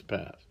 Gets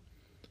passed.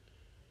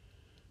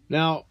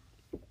 Now,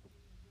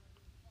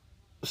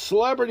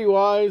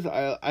 celebrity-wise,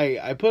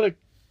 I put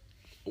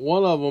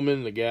one of them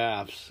in the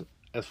gaffes.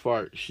 As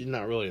far as she's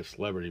not really a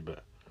celebrity,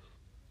 but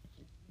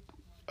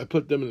I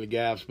put them in the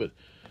gaffes. But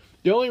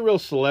the only real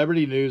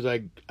celebrity news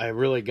I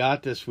really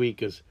got this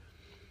week is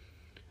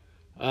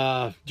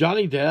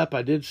Johnny Depp.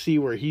 I did see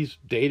where he's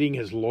dating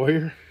his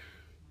lawyer.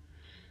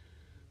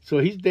 So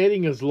he's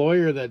dating his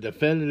lawyer that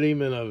defended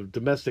him in a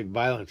domestic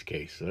violence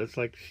case. So it's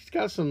like she's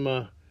got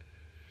some.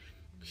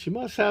 She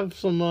must have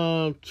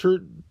some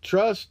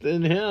trust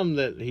in him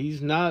that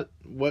he's not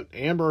what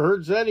Amber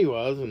Heard said he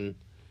was, and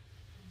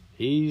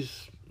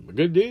he's a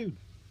good dude.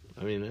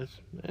 I mean, that's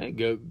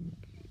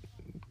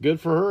good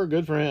for her,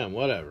 good for him,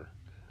 whatever.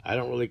 I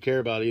don't really care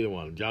about either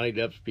one. Johnny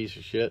Depp's a piece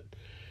of shit.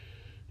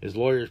 His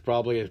lawyer's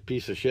probably a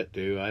piece of shit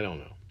too. I don't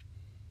know.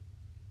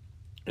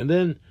 And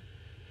then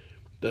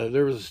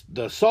there was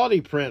the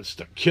Saudi prince,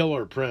 the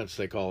killer prince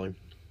they call him.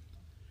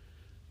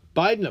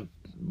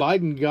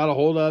 Biden got a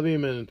hold of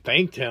him and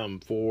thanked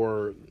him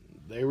for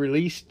they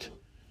released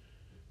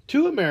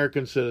 2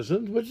 American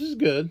citizens, which is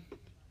good.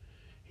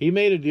 He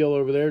made a deal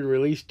over there to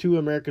release 2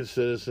 American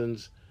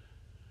citizens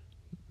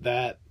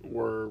that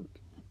were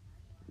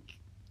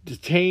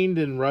detained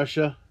in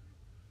Russia.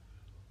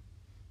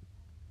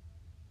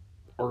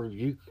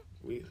 Detained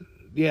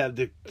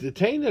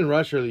in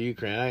Russia or the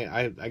Ukraine.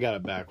 I got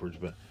it backwards,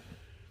 but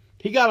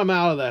he got him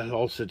out of that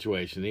whole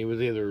situation. He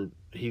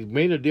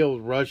made a deal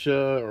with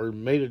Russia or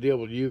made a deal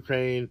with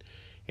Ukraine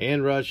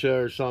and Russia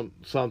or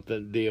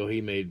something deal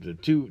he made. The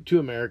two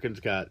Americans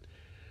got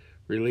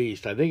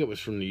released. I think it was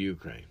from the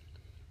Ukraine.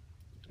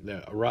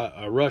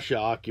 A Russia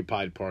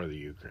occupied part of the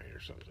Ukraine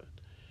or something.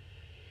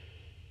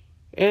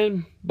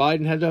 And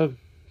Biden had to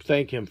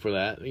thank him for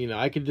that.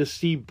 I could just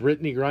see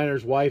Brittany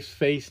Griner's wife's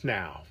face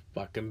now.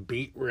 Fucking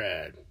beet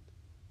red.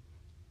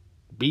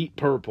 Beet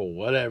purple,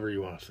 whatever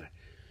you want to say.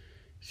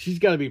 She's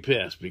got to be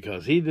pissed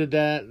because he did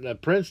that. The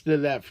prince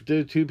did that for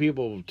two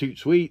people too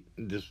sweet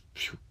and just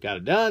got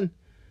it done.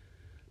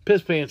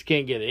 Piss Pants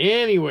can't get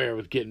anywhere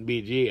with getting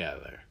BG out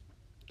of there.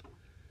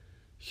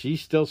 She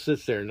still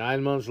sits there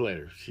 9 months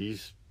later.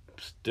 She's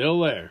still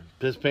there.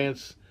 Piss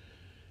Pants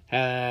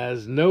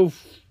has no,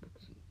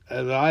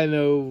 as I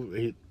know,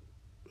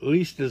 at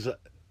least as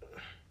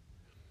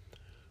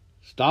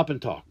stop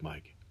and talk,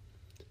 Mike.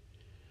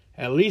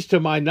 At least to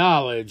my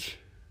knowledge,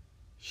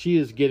 she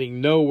is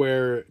getting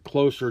nowhere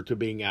closer to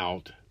being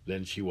out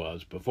than she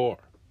was before.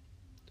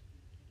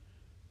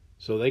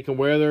 So they can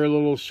wear their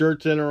little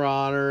shirts in her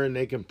honor, and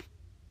they can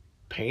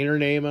paint her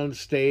name on the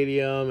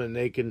stadium, and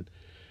they can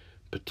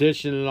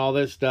petition and all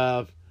this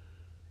stuff.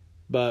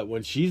 But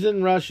when she's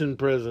in Russian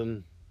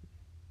prison,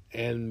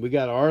 and we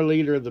got our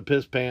leader, the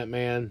Piss Pant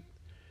Man,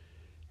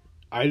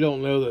 I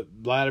don't know that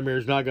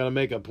Vladimir's not going to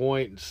make a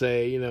point and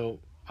say, you know,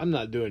 I'm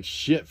not doing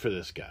shit for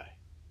this guy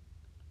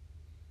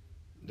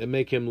to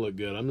make him look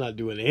good. I'm not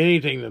doing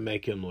anything to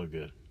make him look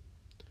good.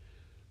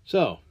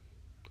 So,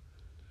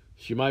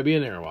 she might be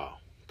in there a while.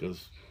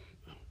 Because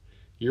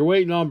you're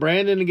waiting on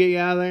Brandon to get you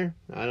out of there?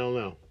 I don't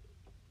know.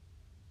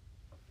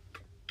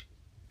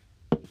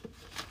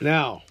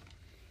 Now,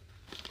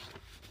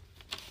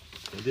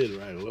 I did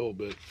write a little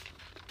bit.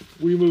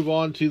 We move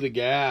on to the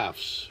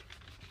gaffes.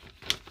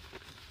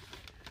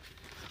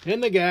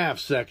 In the gaff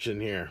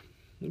section here,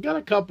 we got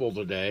a couple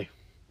today.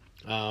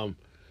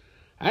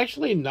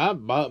 Actually,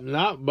 not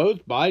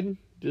both Biden,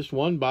 just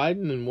one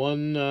Biden and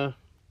one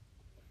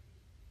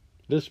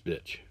this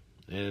bitch.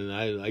 And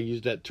I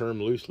use that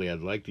term loosely.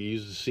 I'd like to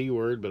use the C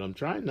word, but I'm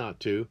trying not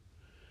to.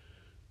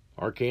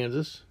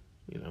 Arkansas,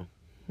 you know,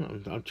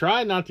 I'm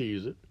trying not to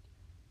use it.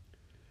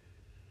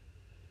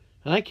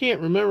 And I can't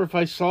remember if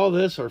I saw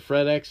this or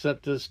Fred X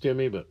sent this to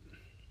me, but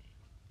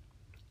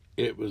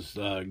it was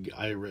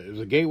it was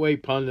a Gateway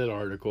Pundit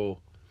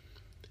article,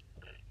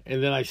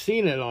 and then I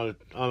seen it on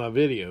a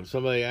video.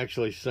 Somebody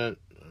actually sent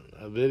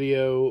a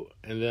video,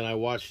 and then I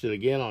watched it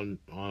again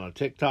on a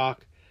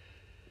TikTok.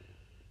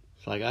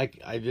 It's like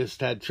I just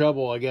had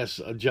trouble, I guess,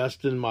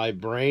 adjusting my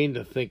brain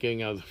to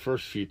thinking of the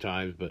first few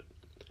times, but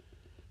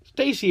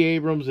Stacey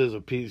Abrams is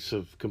a piece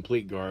of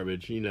complete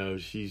garbage. You know,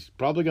 she's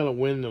probably going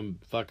to win the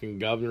fucking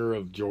governor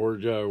of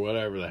Georgia or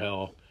whatever the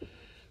hell.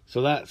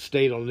 So that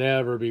state will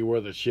never be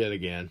worth a shit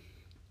again.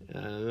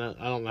 And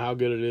I don't know how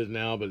good it is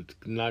now, but it's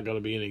not going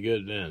to be any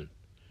good then.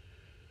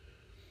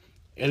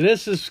 And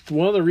this is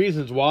one of the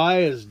reasons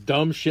why is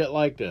dumb shit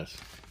like this.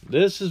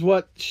 This is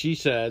what she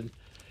said.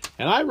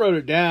 And I wrote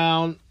it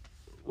down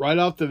right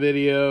off the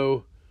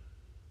video,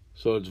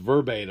 so it's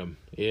verbatim.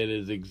 It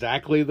is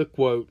exactly the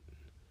quote.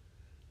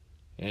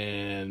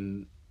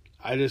 And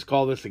I just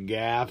call this a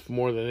gaffe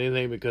more than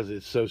anything because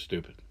it's so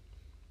stupid.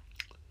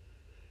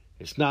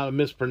 It's not a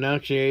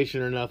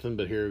mispronunciation or nothing,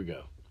 but here we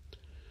go.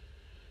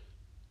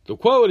 The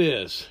quote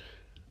is,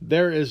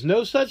 "There is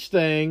no such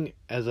thing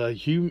as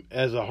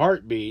a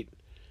heartbeat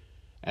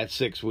at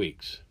 6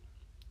 weeks.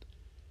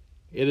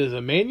 It is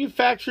a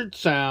manufactured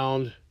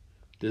sound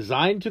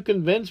designed to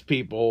convince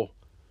people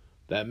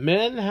that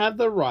men have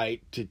the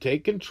right to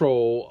take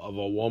control of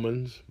a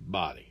woman's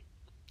body."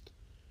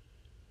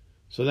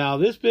 So now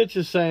this bitch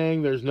is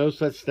saying there's no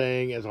such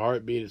thing as a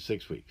heartbeat at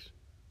 6 weeks.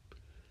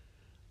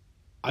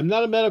 I'm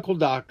not a medical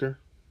doctor.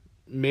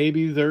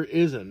 Maybe there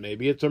isn't.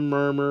 Maybe it's a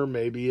murmur.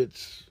 Maybe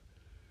it's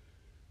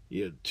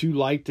too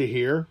light to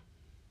hear.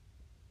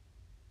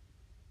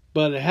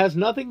 But it has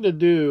nothing to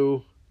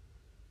do.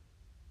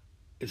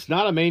 It's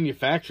not a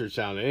manufactured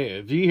sound.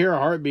 If you hear a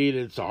heartbeat,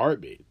 it's a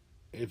heartbeat.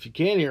 If you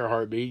can't hear a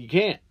heartbeat, you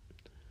can't.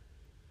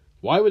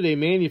 Why would they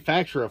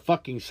manufacture a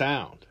fucking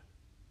sound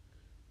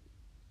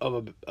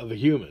of a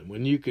human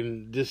when you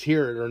can just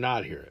hear it or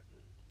not hear it?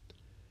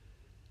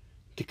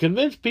 To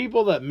convince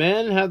people that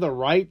men have the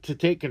right to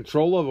take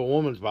control of a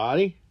woman's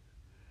body?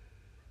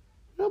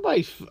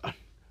 Nobody's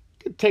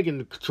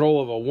taking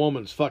control of a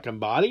woman's fucking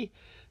body.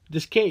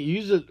 Just can't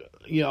use it,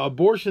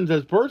 abortions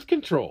as birth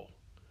control.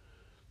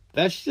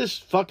 That's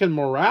just fucking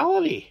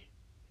morality.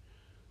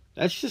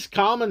 That's just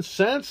common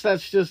sense.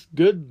 That's just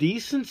good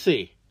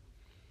decency.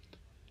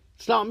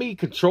 It's not me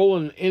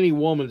controlling any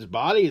woman's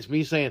body. It's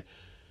me saying,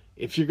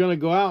 if you're going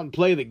to go out and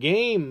play the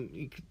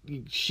game,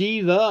 you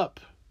sheath up.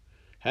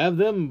 Have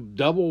them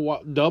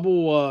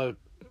double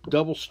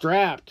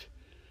strapped.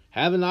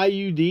 Have an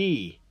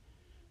IUD.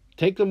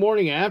 Take the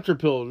morning after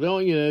pill.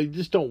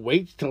 Just don't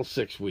wait till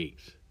 6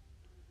 weeks.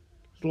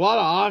 There's a lot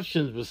of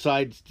options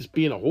besides just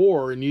being a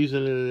whore and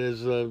using it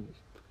as a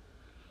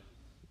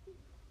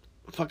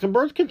fucking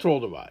birth control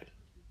device.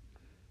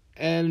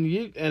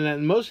 And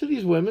then most of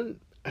these women,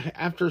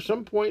 after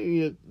some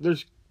point,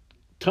 there's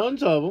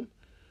tons of them.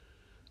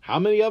 How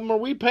many of them are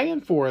we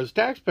paying for as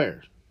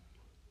taxpayers?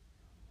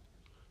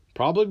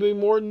 Probably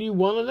more than you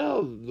want to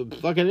know. The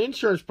fucking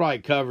insurance probably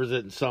covers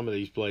it in some of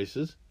these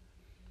places.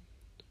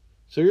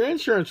 So your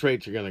insurance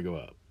rates are going to go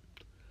up.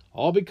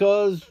 All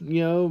because,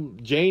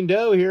 Jane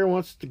Doe here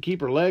wants to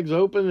keep her legs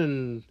open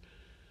and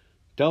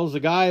tells the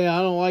guy,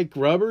 I don't like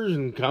rubbers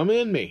and come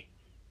in me.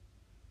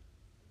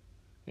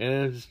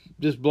 And it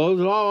just blows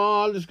it off.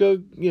 Oh, I'll just go,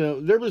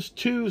 there was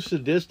two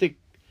sadistic,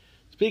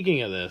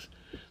 speaking of this,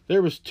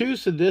 there was two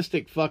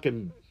sadistic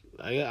fucking,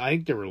 I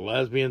think they were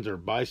lesbians or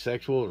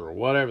bisexuals or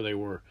whatever they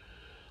were,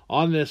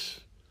 on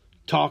this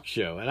talk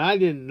show. And I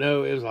didn't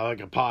know it was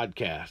like a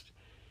podcast.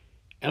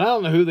 And I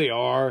don't know who they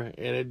are.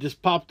 And it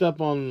just popped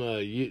up on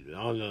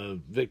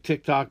the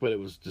TikTok, but it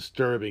was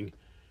disturbing.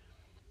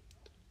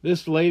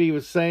 This lady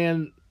was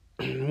saying,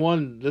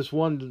 this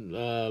one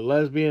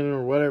lesbian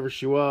or whatever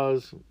she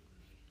was,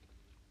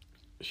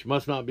 she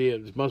must be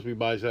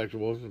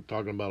bisexual,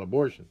 talking about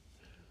abortion.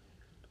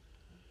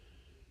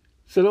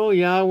 Said, oh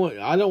yeah,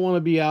 I don't want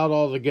to be out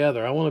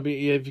altogether. I want to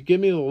be, if you give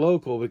me the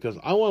local, because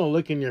I want to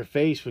look in your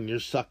face when you're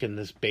sucking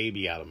this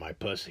baby out of my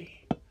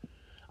pussy.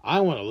 I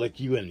want to lick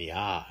you in the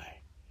eye.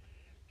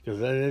 Because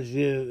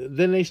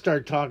then they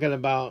start talking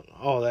about,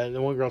 and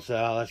the one girl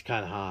said, oh, that's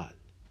kind of hot.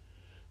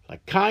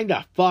 Like, kind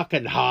of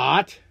fucking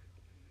hot?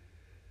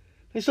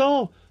 They said,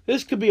 oh,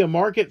 this could be a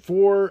market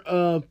for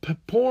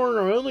porn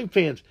or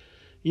OnlyFans.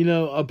 You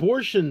know,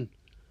 abortion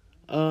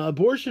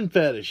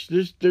fetish.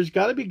 There's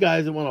got to be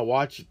guys that want to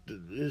watch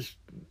this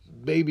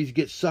babies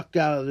get sucked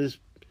out of this,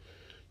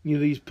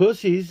 these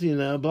pussies,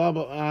 blah,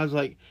 blah. I was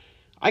like,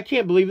 I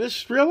can't believe this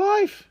is real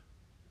life.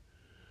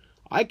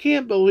 I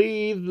can't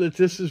believe that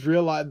this is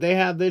real life. They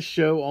have this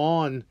show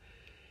on,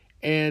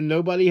 and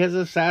nobody has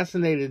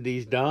assassinated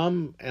these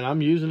dumb, and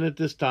I'm using it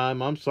this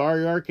time, I'm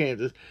sorry,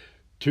 Arkansas,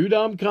 2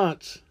 dumb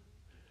cunts.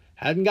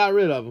 Hadn't got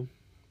rid of them.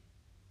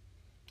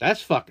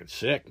 That's fucking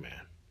sick,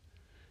 man.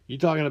 You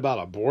talking about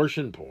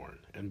abortion porn,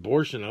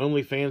 abortion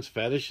OnlyFans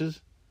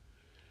fetishes,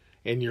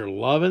 and you're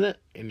loving it,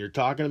 and you're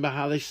talking about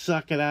how they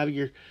suck it out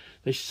of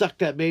they suck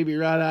that baby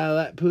right out of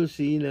that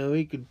pussy,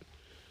 he could,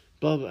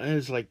 blah, blah, and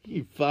it's like,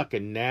 you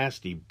fucking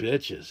nasty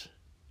bitches.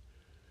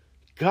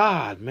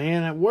 God,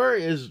 man, where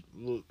is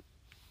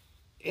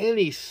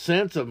any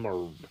sense of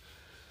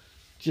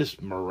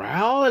just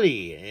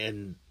morality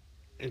and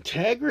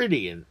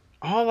integrity and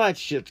all that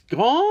shit's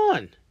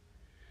gone.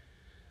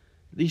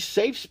 These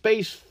safe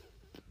space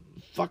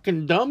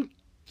fucking dumb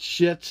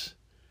shits.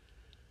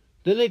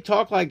 Then they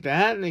talk like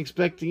that and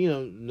expect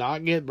to,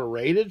 not get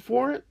berated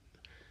for it.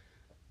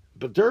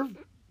 But their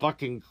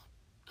fucking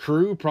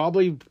crew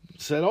probably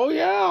said, oh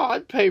yeah,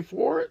 I'd pay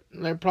for it.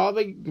 And they're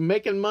probably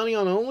making money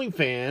on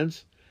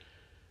OnlyFans,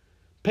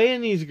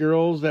 paying these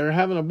girls that are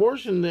having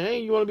abortion. Hey,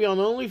 you want to be on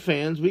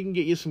OnlyFans? We can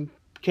get you some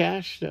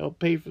cash to help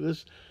pay for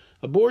this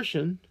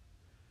abortion.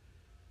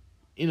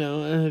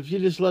 And if you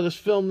just let us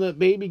film that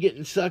baby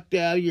getting sucked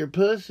out of your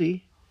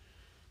pussy.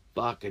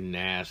 Fucking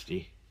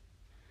nasty.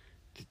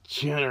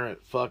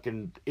 Degenerate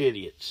fucking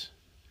idiots.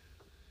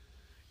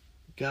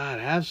 God,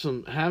 have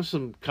some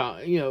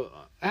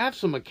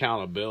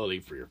accountability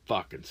for your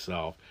fucking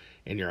self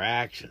and your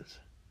actions.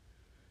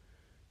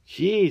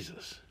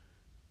 Jesus.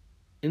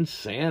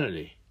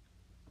 Insanity.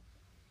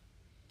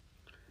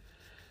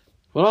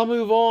 Well, I'll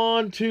move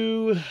on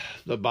to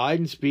the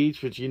Biden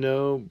speech, which,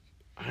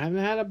 I haven't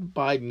had a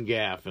Biden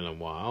gaffe in a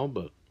while,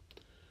 but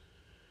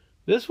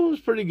this one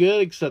was pretty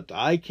good, except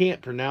I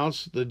can't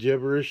pronounce the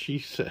gibberish he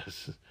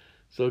says.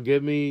 So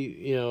give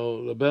me,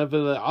 the benefit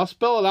of that. I'll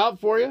spell it out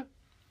for you.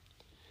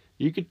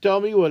 You could tell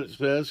me what it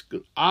says.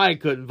 I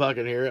couldn't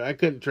fucking hear it. I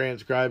couldn't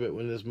transcribe it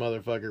when this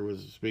motherfucker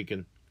was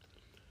speaking.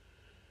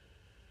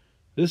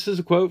 This is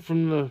a quote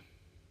from the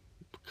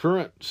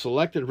current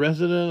selected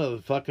resident of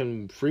the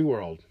fucking free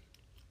world.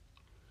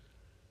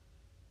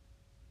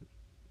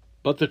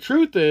 But the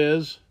truth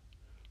is,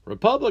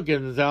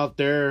 Republicans out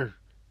there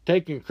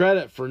taking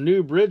credit for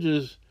new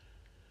bridges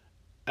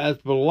as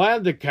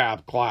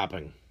Belandicap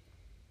clapping.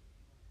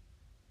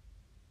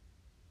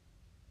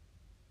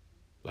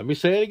 Let me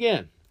say it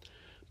again.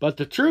 But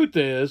the truth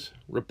is,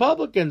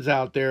 Republicans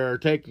out there are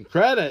taking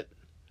credit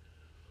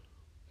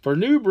for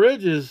new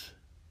bridges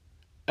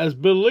as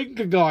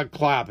Belandicap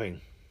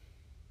clapping.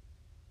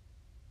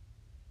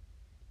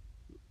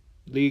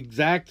 The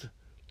exact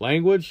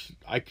language,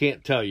 I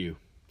can't tell you.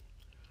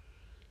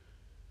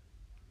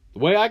 The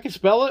way I could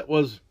spell it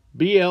was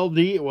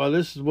BLD. Well,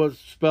 this is what's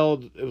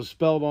spelled. It was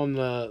spelled on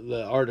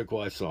the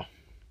article I saw.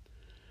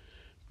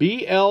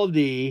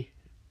 BLDHIND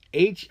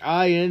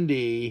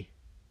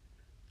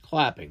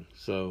clapping.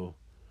 So,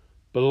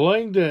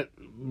 Blondine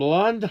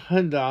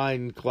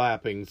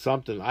clapping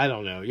something. I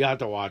don't know. You have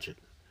to watch it.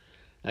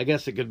 I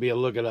guess it could be a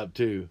look it up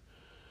too.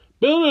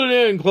 Building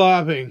in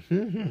clapping.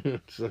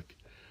 It's like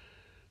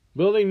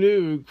building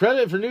new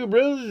credit for new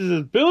bridges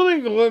is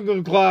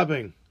building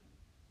clapping.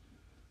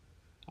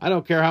 I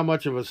don't care how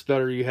much of a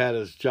stutter you had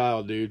as a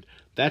child, dude.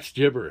 That's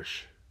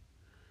gibberish.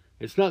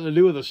 It's nothing to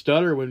do with a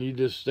stutter when you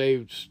just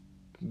say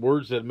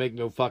words that make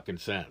no fucking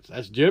sense.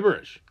 That's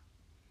gibberish.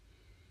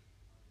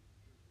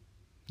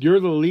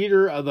 You're the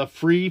leader of the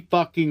free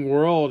fucking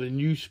world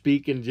and you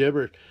speak in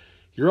gibberish.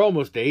 You're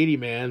almost 80,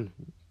 man.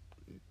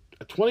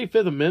 A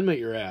 25th Amendment,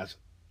 your ass.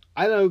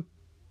 I know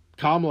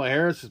Kamala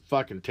Harris is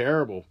fucking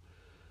terrible.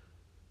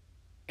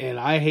 And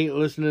I hate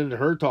listening to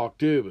her talk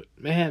too, but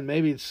man,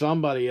 maybe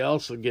somebody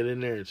else will get in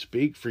there and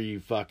speak for you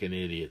fucking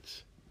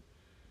idiots.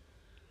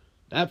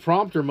 That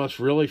prompter must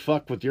really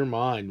fuck with your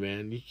mind,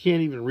 man. You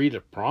can't even read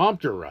a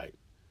prompter right.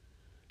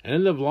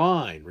 End of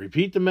line.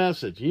 Repeat the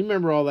message. You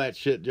remember all that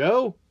shit,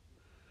 Joe?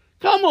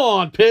 Come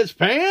on, piss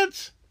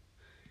pants.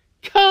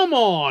 Come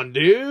on,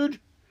 dude.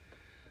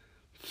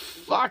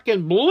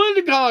 Fucking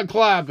Blindicon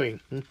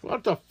clapping.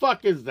 What the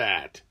fuck is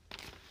that?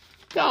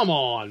 Come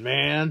on,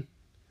 man.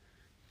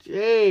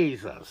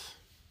 Jesus.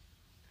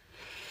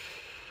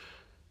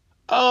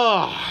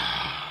 Oh,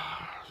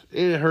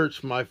 it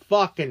hurts my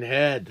fucking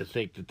head to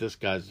think that this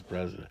guy's the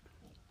president.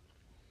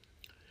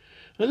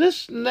 And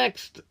this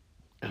next,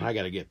 and I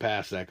got to get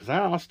past that because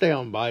I'll stay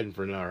on Biden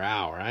for another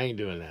hour. I ain't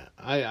doing that.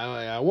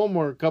 I one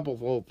more couple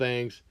of little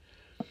things.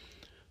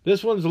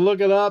 This one's a look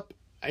it up,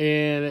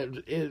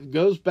 and it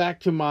goes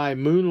back to my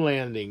moon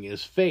landing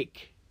is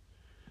fake.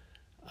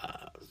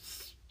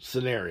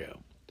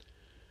 scenario.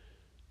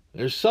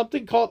 There's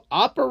something called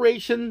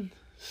Operation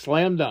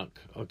Slam Dunk,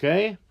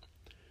 okay?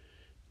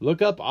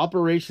 Look up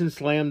Operation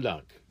Slam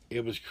Dunk.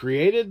 It was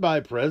created by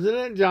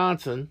President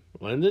Johnson,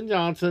 Lyndon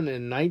Johnson,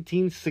 in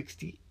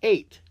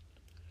 1968.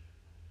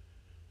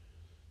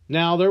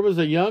 Now, there was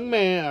a young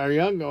man,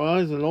 well,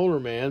 he's an older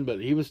man, but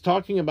he was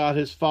talking about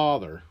his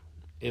father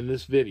in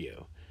this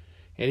video.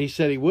 And he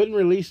said he wouldn't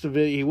release the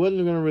video. He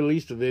wasn't going to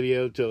release the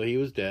video till he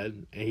was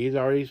dead. And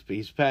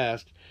he's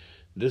passed.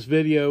 This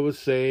video was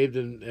saved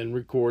and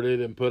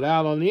recorded and put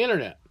out on the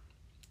internet.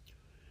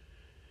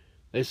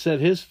 They said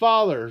his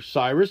father,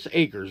 Cyrus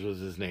Akers was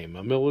his name,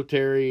 a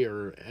military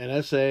or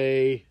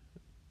NSA,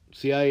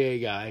 CIA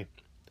guy.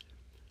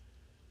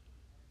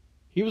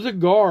 He was a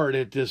guard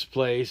at this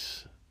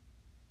place,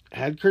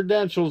 had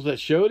credentials that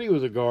showed he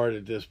was a guard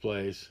at this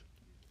place.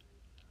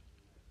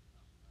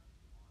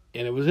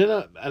 And it was in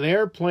an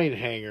airplane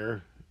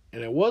hangar,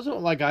 and it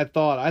wasn't like I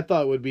thought. I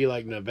thought it would be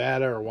like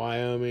Nevada or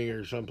Wyoming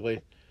or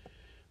someplace.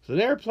 It's an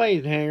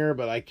airplane hangar,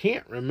 but I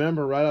can't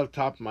remember right off the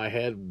top of my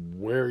head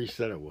where he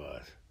said it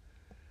was.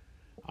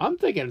 I'm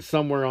thinking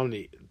somewhere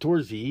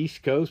towards the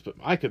East Coast, but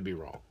I could be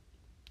wrong.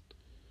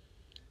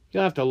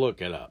 You'll have to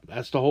look it up.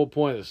 That's the whole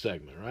point of the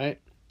segment, right?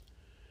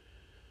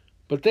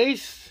 But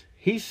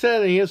he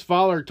said his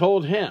father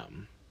told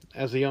him,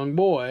 as a young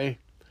boy,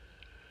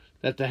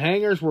 that the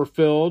hangars were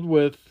filled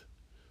with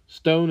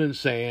stone and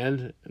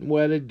sand and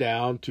wetted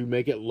down to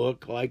make it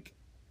look like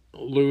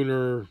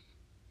lunar,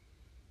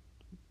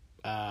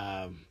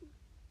 not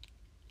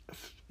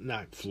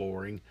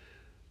flooring,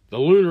 the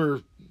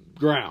lunar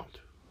ground.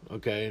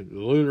 Okay, the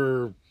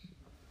lunar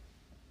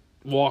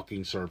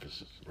walking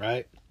surfaces,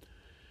 right?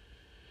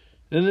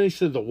 And then he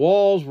said the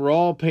walls were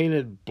all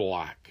painted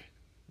black.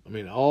 I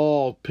mean,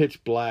 all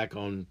pitch black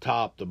on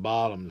top, the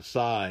bottom, the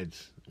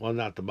sides. Well,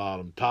 not the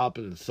bottom, top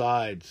and the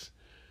sides.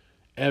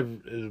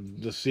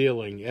 The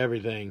ceiling,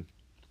 everything.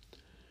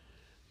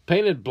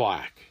 Painted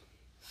black.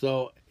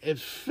 So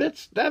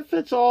that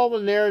fits all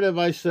the narrative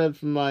I said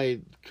from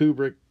my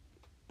Kubrick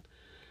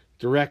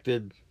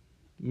directed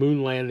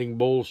moon landing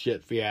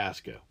bullshit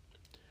fiasco.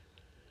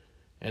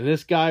 And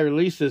this guy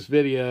released this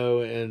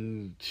video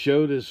and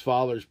showed his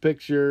father's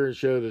picture, and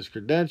showed his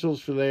credentials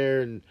for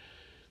there, and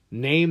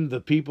named the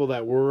people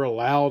that were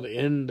allowed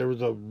in. There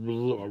was a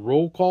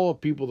roll call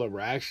of people that were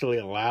actually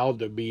allowed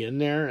to be in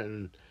there,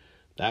 and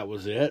that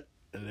was it.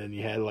 And then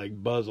you had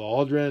like Buzz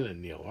Aldrin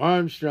and Neil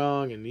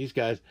Armstrong, and these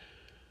guys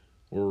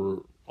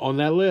were on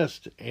that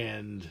list.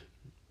 And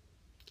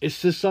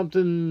it's just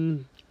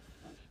something,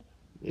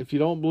 if you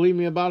don't believe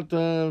me about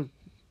the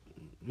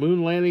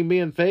moon landing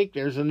being fake,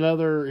 here's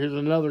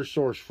another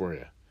source for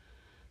you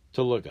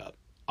to look up.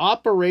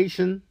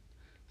 Operation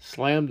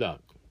Slam Dunk.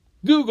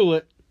 Google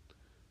it.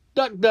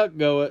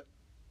 DuckDuckGo it.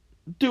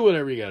 Do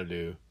whatever you got to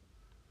do.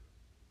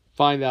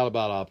 Find out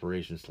about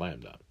Operation Slam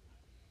Dunk.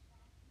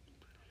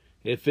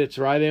 It fits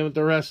right in with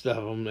the rest of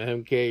them.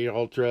 MK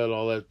Ultra and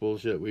all that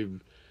bullshit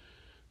we've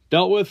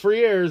dealt with for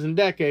years and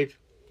decades.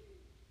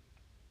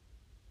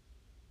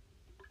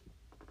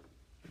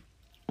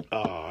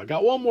 I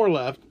got one more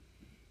left.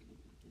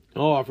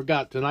 Oh, I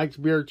forgot tonight's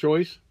beer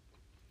choice.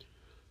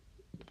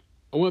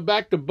 I went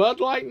back to Bud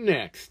Light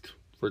Next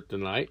for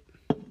tonight.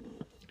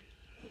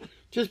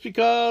 Just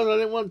because I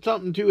didn't want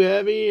something too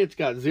heavy. It's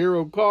got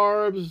 0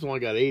 carbs. It's only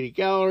got 80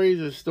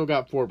 calories. It's still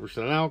got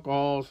 4%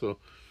 alcohol. So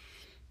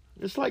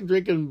it's like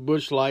drinking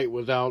Busch Light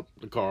without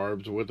the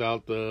carbs,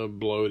 without the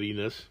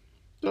bloatiness.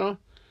 So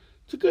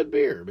it's a good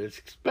beer, but it's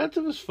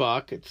expensive as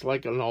fuck. It's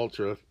like an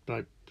ultra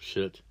type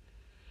shit.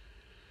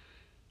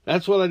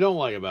 That's what I don't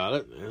like about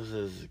it.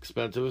 It's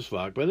expensive as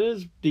fuck, but it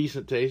is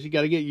decent taste. You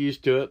got to get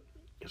used to it.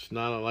 It's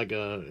not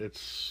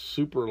it's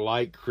super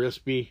light,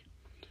 crispy,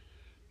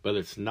 but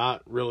it's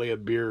not really a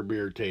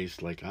beer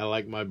taste. Like, I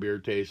like my beer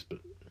taste, but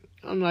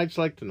on nights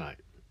like tonight.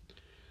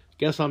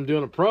 Guess I'm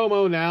doing a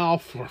promo now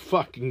for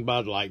fucking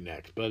Bud Light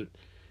Next, but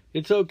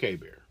it's okay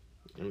beer.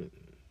 I mean,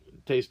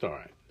 it tastes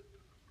alright.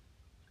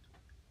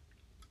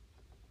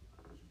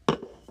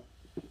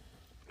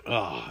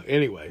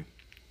 Anyway.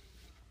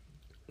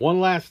 One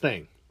last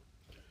thing.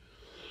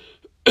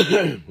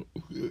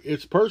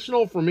 It's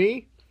personal for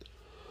me.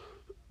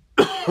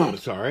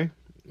 Sorry.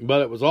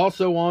 But it was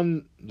also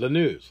on the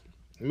news.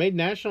 It made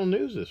national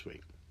news this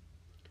week.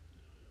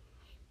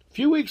 A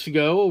few weeks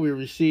ago, we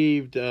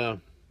received, at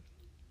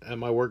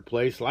my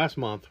workplace last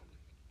month,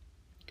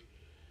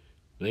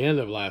 the end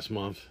of last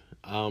month,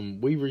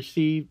 we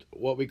received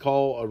what we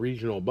call a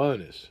regional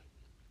bonus.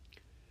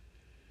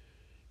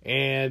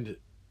 And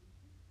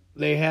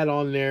they had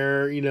on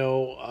there,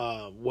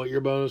 what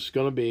your bonus is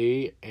going to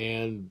be,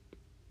 and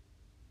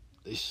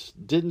they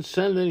didn't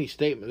send any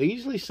statement. They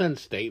usually send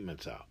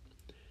statements out.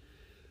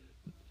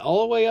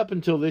 All the way up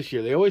until this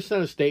year, they always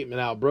sent a statement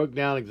out, broke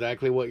down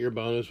exactly what your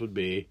bonus would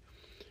be.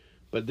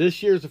 But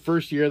this year's the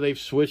first year they've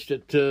switched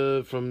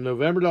it from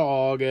November to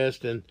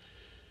August, and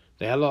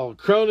they had all the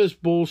Cronus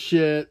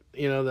bullshit,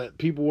 that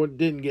people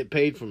didn't get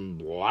paid from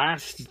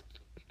last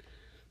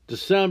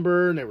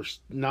December, and there was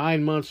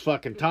 9 months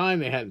fucking time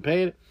they hadn't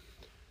paid it.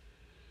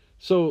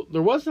 So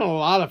there wasn't a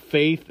lot of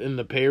faith in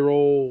the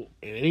payroll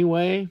in any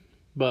way,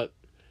 but,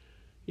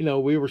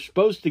 we were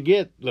supposed to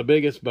get the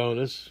biggest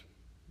bonus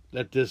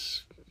that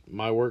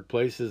my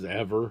workplace has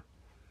ever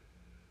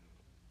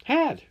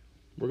had.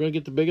 We're going to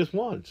get the biggest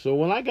one. So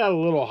when I got a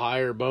little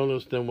higher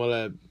bonus than what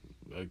I'm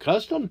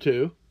accustomed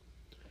to,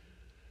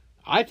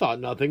 I thought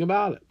nothing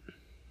about it.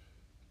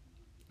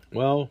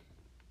 Well,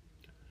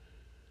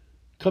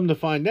 come to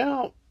find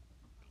out,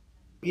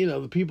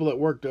 the people that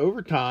worked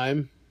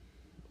overtime,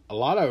 a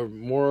lot of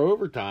more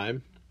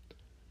overtime,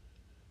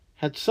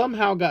 had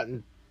somehow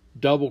gotten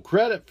double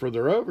credit for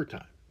their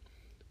overtime.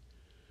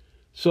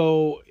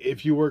 So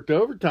if you worked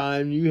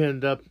overtime,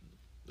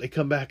 they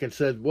come back and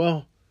said,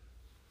 well,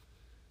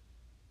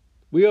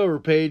 we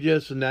overpaid you,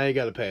 so now you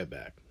got to pay it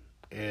back.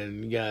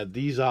 And you got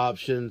these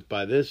options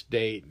by this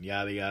date,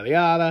 yada, yada,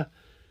 yada,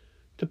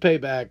 to pay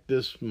back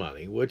this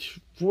money, which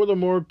for the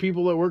more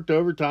people that worked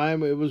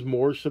overtime, it was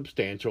more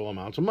substantial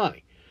amounts of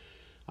money.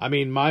 I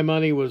mean, my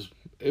money was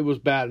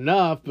bad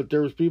enough, but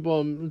there was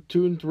people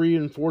 2 and 3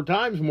 and 4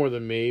 times more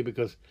than me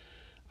because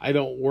I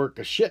don't work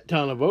a shit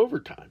ton of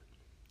overtime.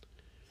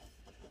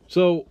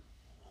 So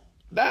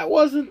that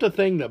wasn't the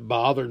thing that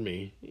bothered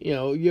me.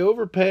 You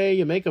overpay,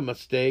 you make a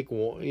mistake.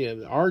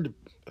 The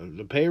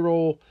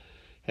payroll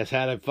has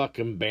had a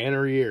fucking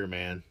banner year,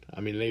 man.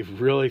 I mean,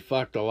 they've really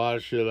fucked a lot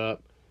of shit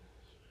up.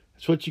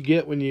 That's what you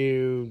get when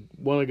you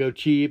want to go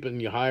cheap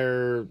and you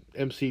hire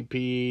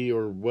MCP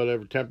or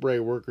whatever,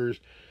 temporary workers,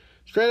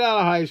 straight out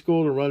of high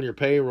school to run your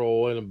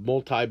payroll in a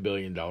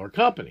multi-billion-dollar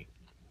company.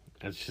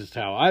 That's just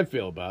how I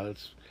feel about it.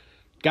 It's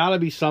got to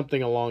be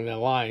something along that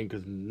line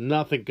because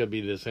nothing could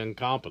be this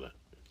incompetent.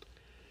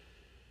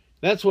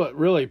 That's what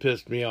really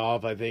pissed me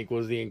off, I think,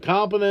 was the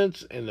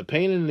incompetence and the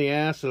pain in the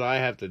ass that I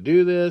have to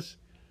do this.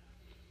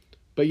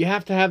 But you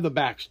have to have the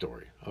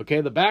backstory,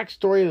 okay? The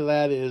backstory to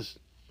that is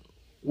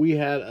we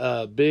had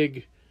a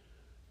big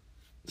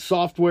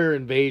software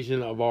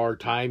invasion of our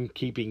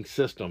timekeeping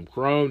system.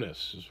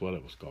 Cronus is what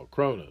it was called,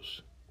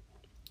 Cronus.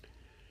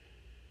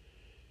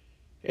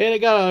 And it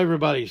got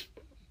everybody's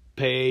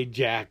pay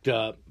jacked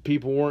up.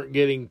 People weren't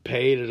getting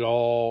paid at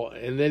all.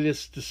 And they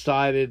just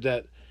decided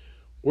that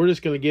we're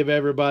just going to give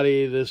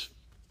everybody this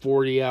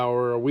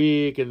 40-hour a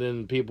week, and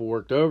then people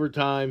worked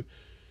overtime.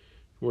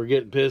 We're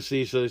getting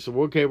pissy, so they said,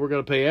 okay, we're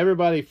going to pay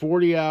everybody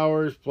 40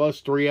 hours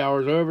plus 3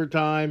 hours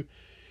overtime.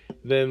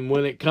 Then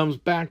when it comes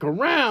back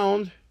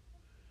around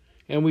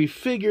and we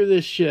figure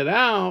this shit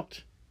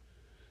out,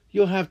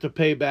 you'll have to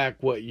pay back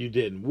what you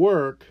didn't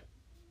work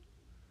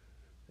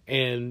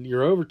and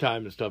your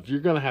overtime and stuff. You're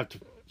going to have to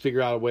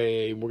figure out a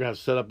way, we're going to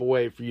set up a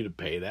way for you to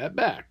pay that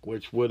back,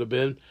 which would have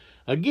been,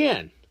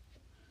 again,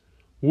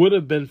 would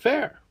have been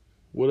fair.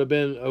 Would have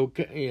been,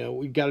 okay,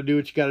 we got to do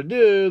what you got to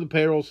do. The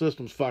payroll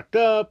system's fucked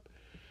up.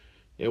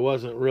 It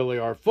wasn't really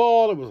our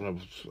fault. It was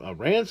a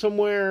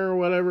ransomware or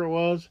whatever it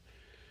was.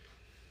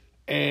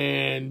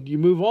 And you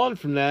move on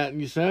from that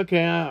and you say,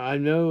 okay, I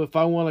know if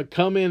I want to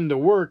come in to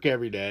work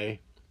every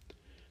day,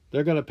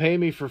 they're going to pay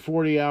me for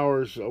 40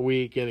 hours a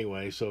week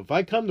anyway. So if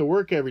I come to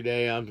work every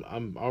day,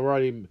 I'm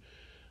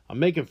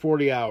making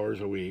 40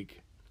 hours a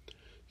week.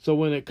 So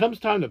when it comes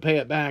time to pay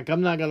it back,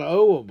 I'm not going to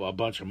owe a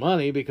bunch of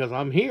money because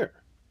I'm here.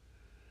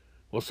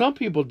 Well, some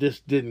people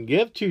just didn't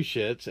give two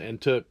shits and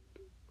took,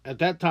 at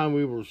that time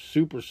we were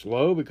super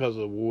slow because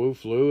of the Wu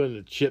flu and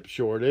the chip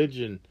shortage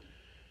and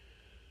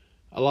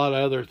a lot of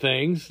other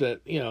things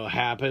that,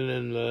 happen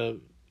in the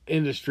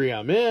industry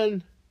I'm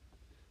in.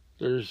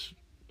 There's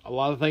a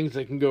lot of things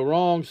that can go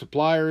wrong,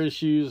 supplier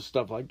issues,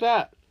 stuff like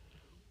that.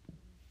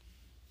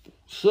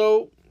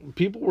 So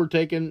people were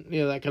taking,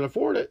 that can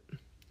afford it,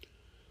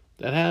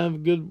 that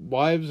have good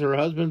wives or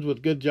husbands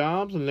with good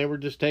jobs, and they were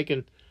just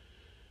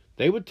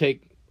they would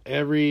take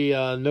every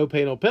no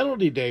pay, no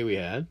penalty day we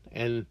had,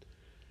 and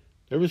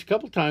there was a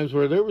couple times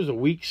where there was a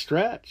week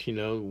stretch,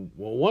 Well,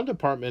 one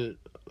department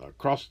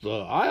across the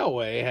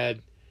aisleway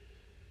had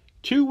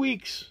 2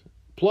 weeks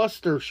plus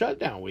their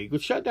shutdown week,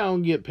 which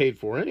shutdown you get paid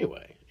for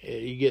anyway.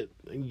 You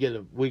get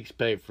a week's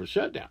pay for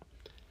shutdown.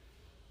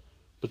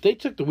 But they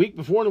took the week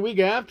before and the week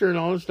after and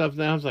all this stuff.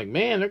 And I was like,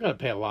 man, they're going to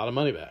pay a lot of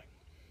money back.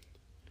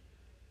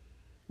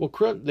 Well,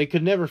 they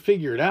could never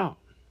figure it out.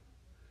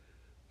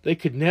 They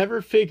could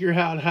never figure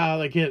out how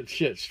to get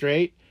shit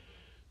straight.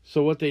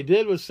 So what they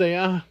did was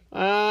say,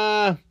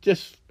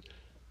 just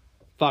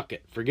fuck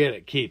it, forget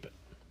it, keep it.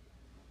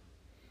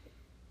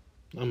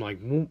 I'm like,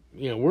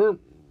 we're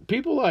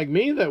people like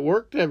me that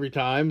worked every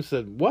time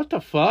said, what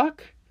the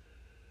fuck?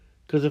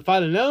 Because if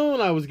I'd have known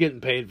I was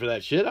getting paid for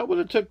that shit, I would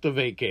have took the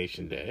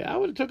vacation day. I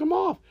would have took them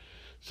off.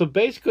 So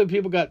basically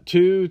people got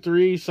 2,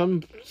 3,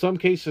 some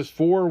cases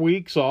 4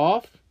 weeks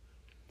off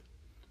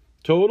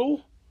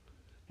total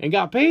and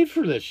got paid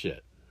for this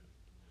shit.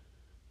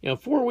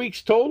 4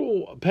 weeks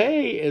total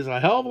pay is a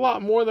hell of a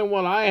lot more than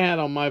what I had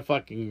on my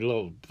fucking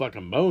little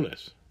fucking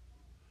bonus.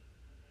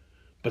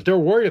 But they're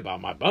worried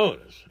about my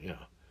bonus,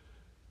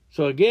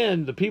 So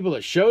again, the people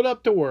that showed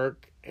up to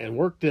work and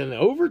worked in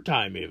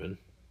overtime even,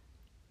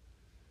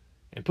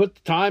 and put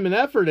the time and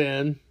effort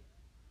in,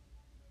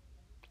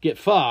 get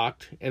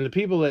fucked, and the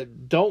people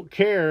that don't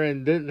care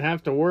and didn't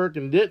have to work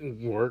and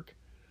didn't work,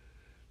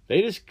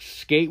 they just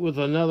skate with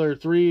another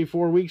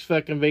 3-4 weeks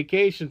fucking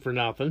vacation for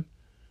nothing.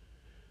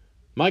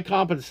 My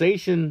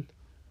compensation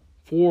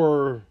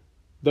for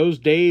those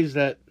days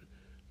that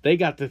they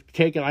got to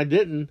take and I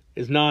didn't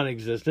is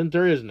non-existent.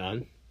 There is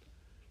none.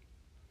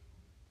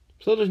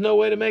 So there's no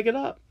way to make it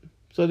up.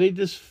 So they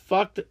just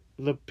fucked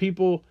the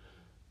people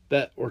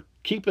that were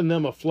keeping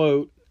them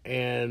afloat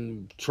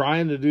and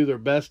trying to do their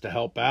best to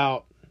help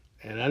out.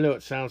 And I know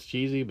it sounds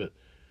cheesy, but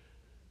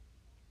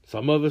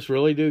some of us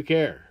really do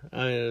care.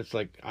 I mean, it's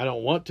like, I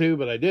don't want to,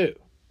 but I do.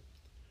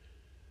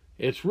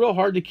 It's real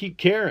hard to keep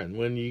caring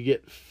when you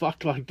get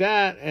fucked like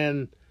that,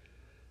 and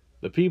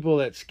the people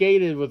that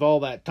skated with all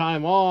that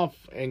time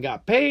off and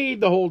got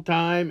paid the whole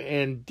time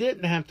and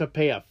didn't have to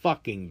pay a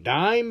fucking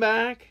dime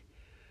back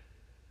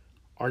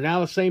are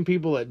now the same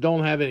people that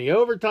don't have any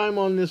overtime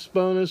on this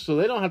bonus, so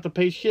they don't have to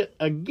pay shit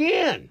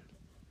again.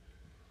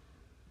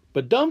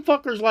 But dumb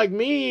fuckers like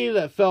me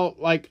that felt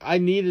like I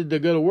needed to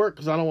go to work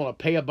because I don't want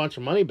to pay a bunch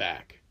of money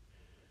back.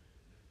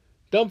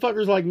 Dumb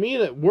fuckers like me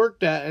that worked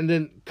that and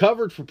then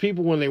covered for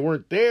people when they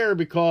weren't there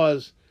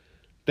because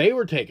they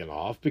were taking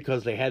off,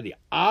 because they had the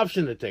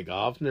option to take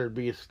off, and there'd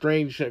be a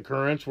strange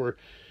occurrence where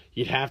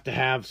you'd have to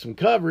have some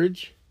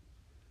coverage.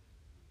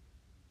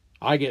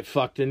 I get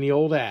fucked in the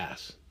old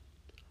ass.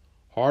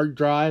 Hard,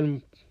 dry,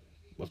 and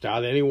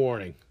without any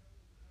warning.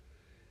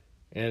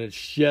 And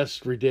it's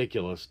just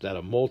ridiculous that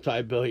a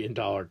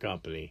multi-billion-dollar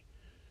company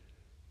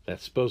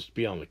that's supposed to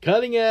be on the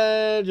cutting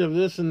edge of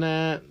this and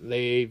that,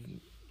 they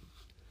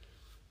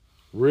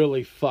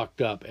really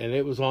fucked up. And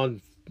it was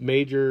on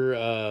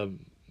major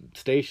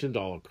stations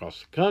all across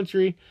the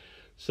country.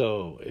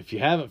 So if you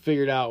haven't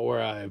figured out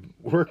where I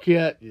work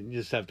yet, you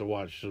just have to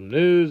watch some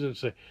news and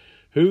say,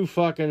 who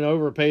fucking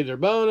overpaid their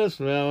bonus?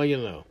 Well, you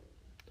know.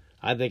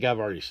 I think I've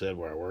already said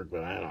where I work,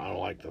 but I don't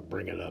like to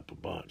bring it up a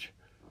bunch.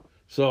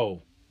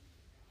 So,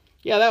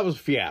 yeah, that was a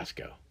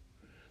fiasco.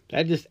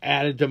 That just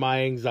added to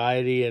my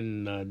anxiety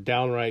and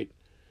downright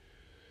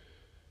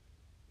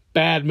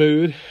bad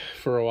mood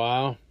for a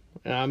while.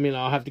 I mean,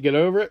 I'll have to get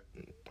over it.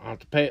 I'll have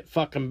to pay it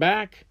fucking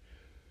back.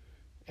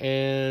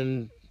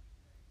 And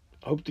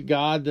hope to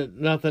God that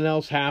nothing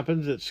else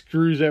happens that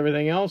screws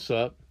everything else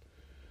up.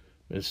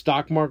 The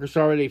stock market's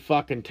already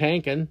fucking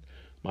tanking.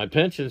 My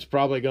pension's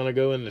probably going to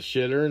go in the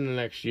shitter in the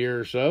next year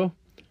or so.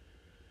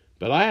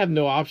 But I have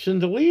no option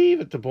to leave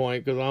at the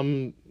point because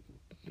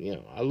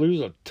I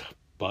lose a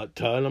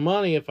ton of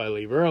money if I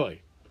leave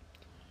early.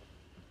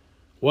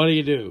 What do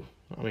you do?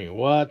 I mean,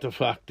 what the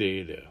fuck do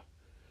you do?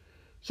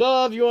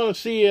 So if you want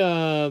to see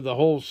the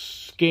whole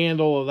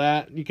scandal of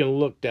that, you can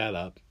look that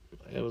up.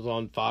 It was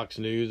on Fox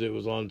News. It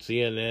was on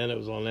CNN. It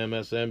was on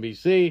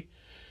MSNBC.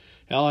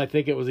 Hell, I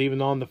think it was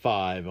even on the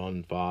 5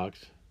 on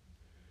Fox.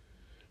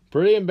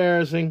 Pretty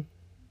embarrassing.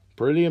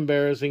 Pretty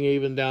embarrassing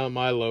even down at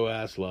my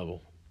low-ass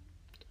level.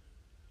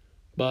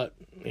 But,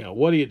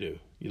 what do?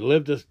 You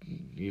live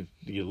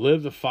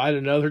to fight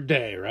another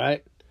day,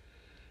 right?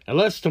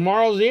 Unless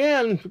tomorrow's the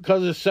end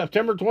because it's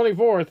September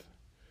 24th.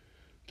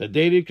 The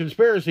dated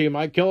conspiracy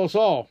might kill us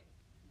all.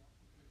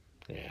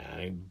 Yeah,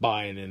 I ain't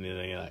buying into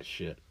any of that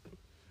shit.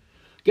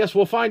 Guess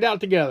we'll find out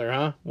together,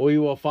 huh? We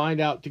will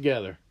find out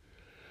together.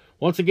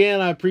 Once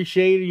again, I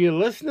appreciate you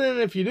listening.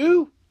 If you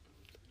do,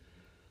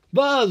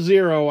 the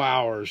 0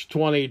 Hours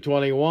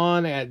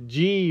 2021 at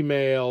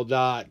gmail.com.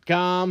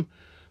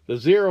 The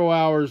 0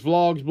 Hours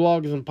Vlogs,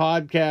 Blogs, and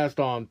Podcast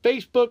on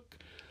Facebook.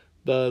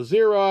 The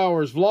 0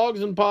 Hours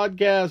Vlogs and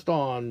Podcast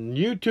on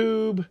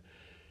YouTube.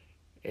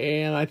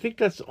 And I think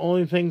that's the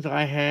only things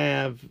I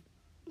have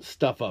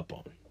stuff up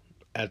on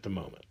at the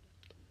moment.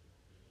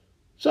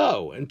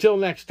 So, until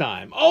next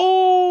time,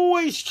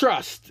 always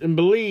trust and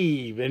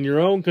believe in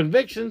your own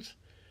convictions.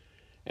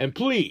 And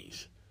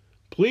please,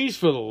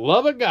 for the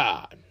love of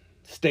God,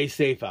 stay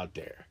safe out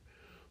there.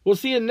 We'll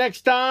see you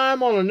next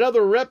time on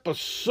another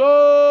episode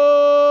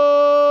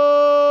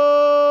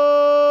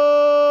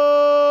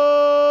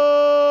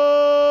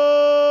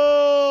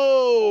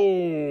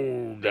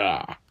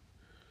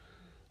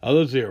of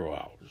the 0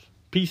 Hours.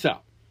 Peace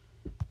out.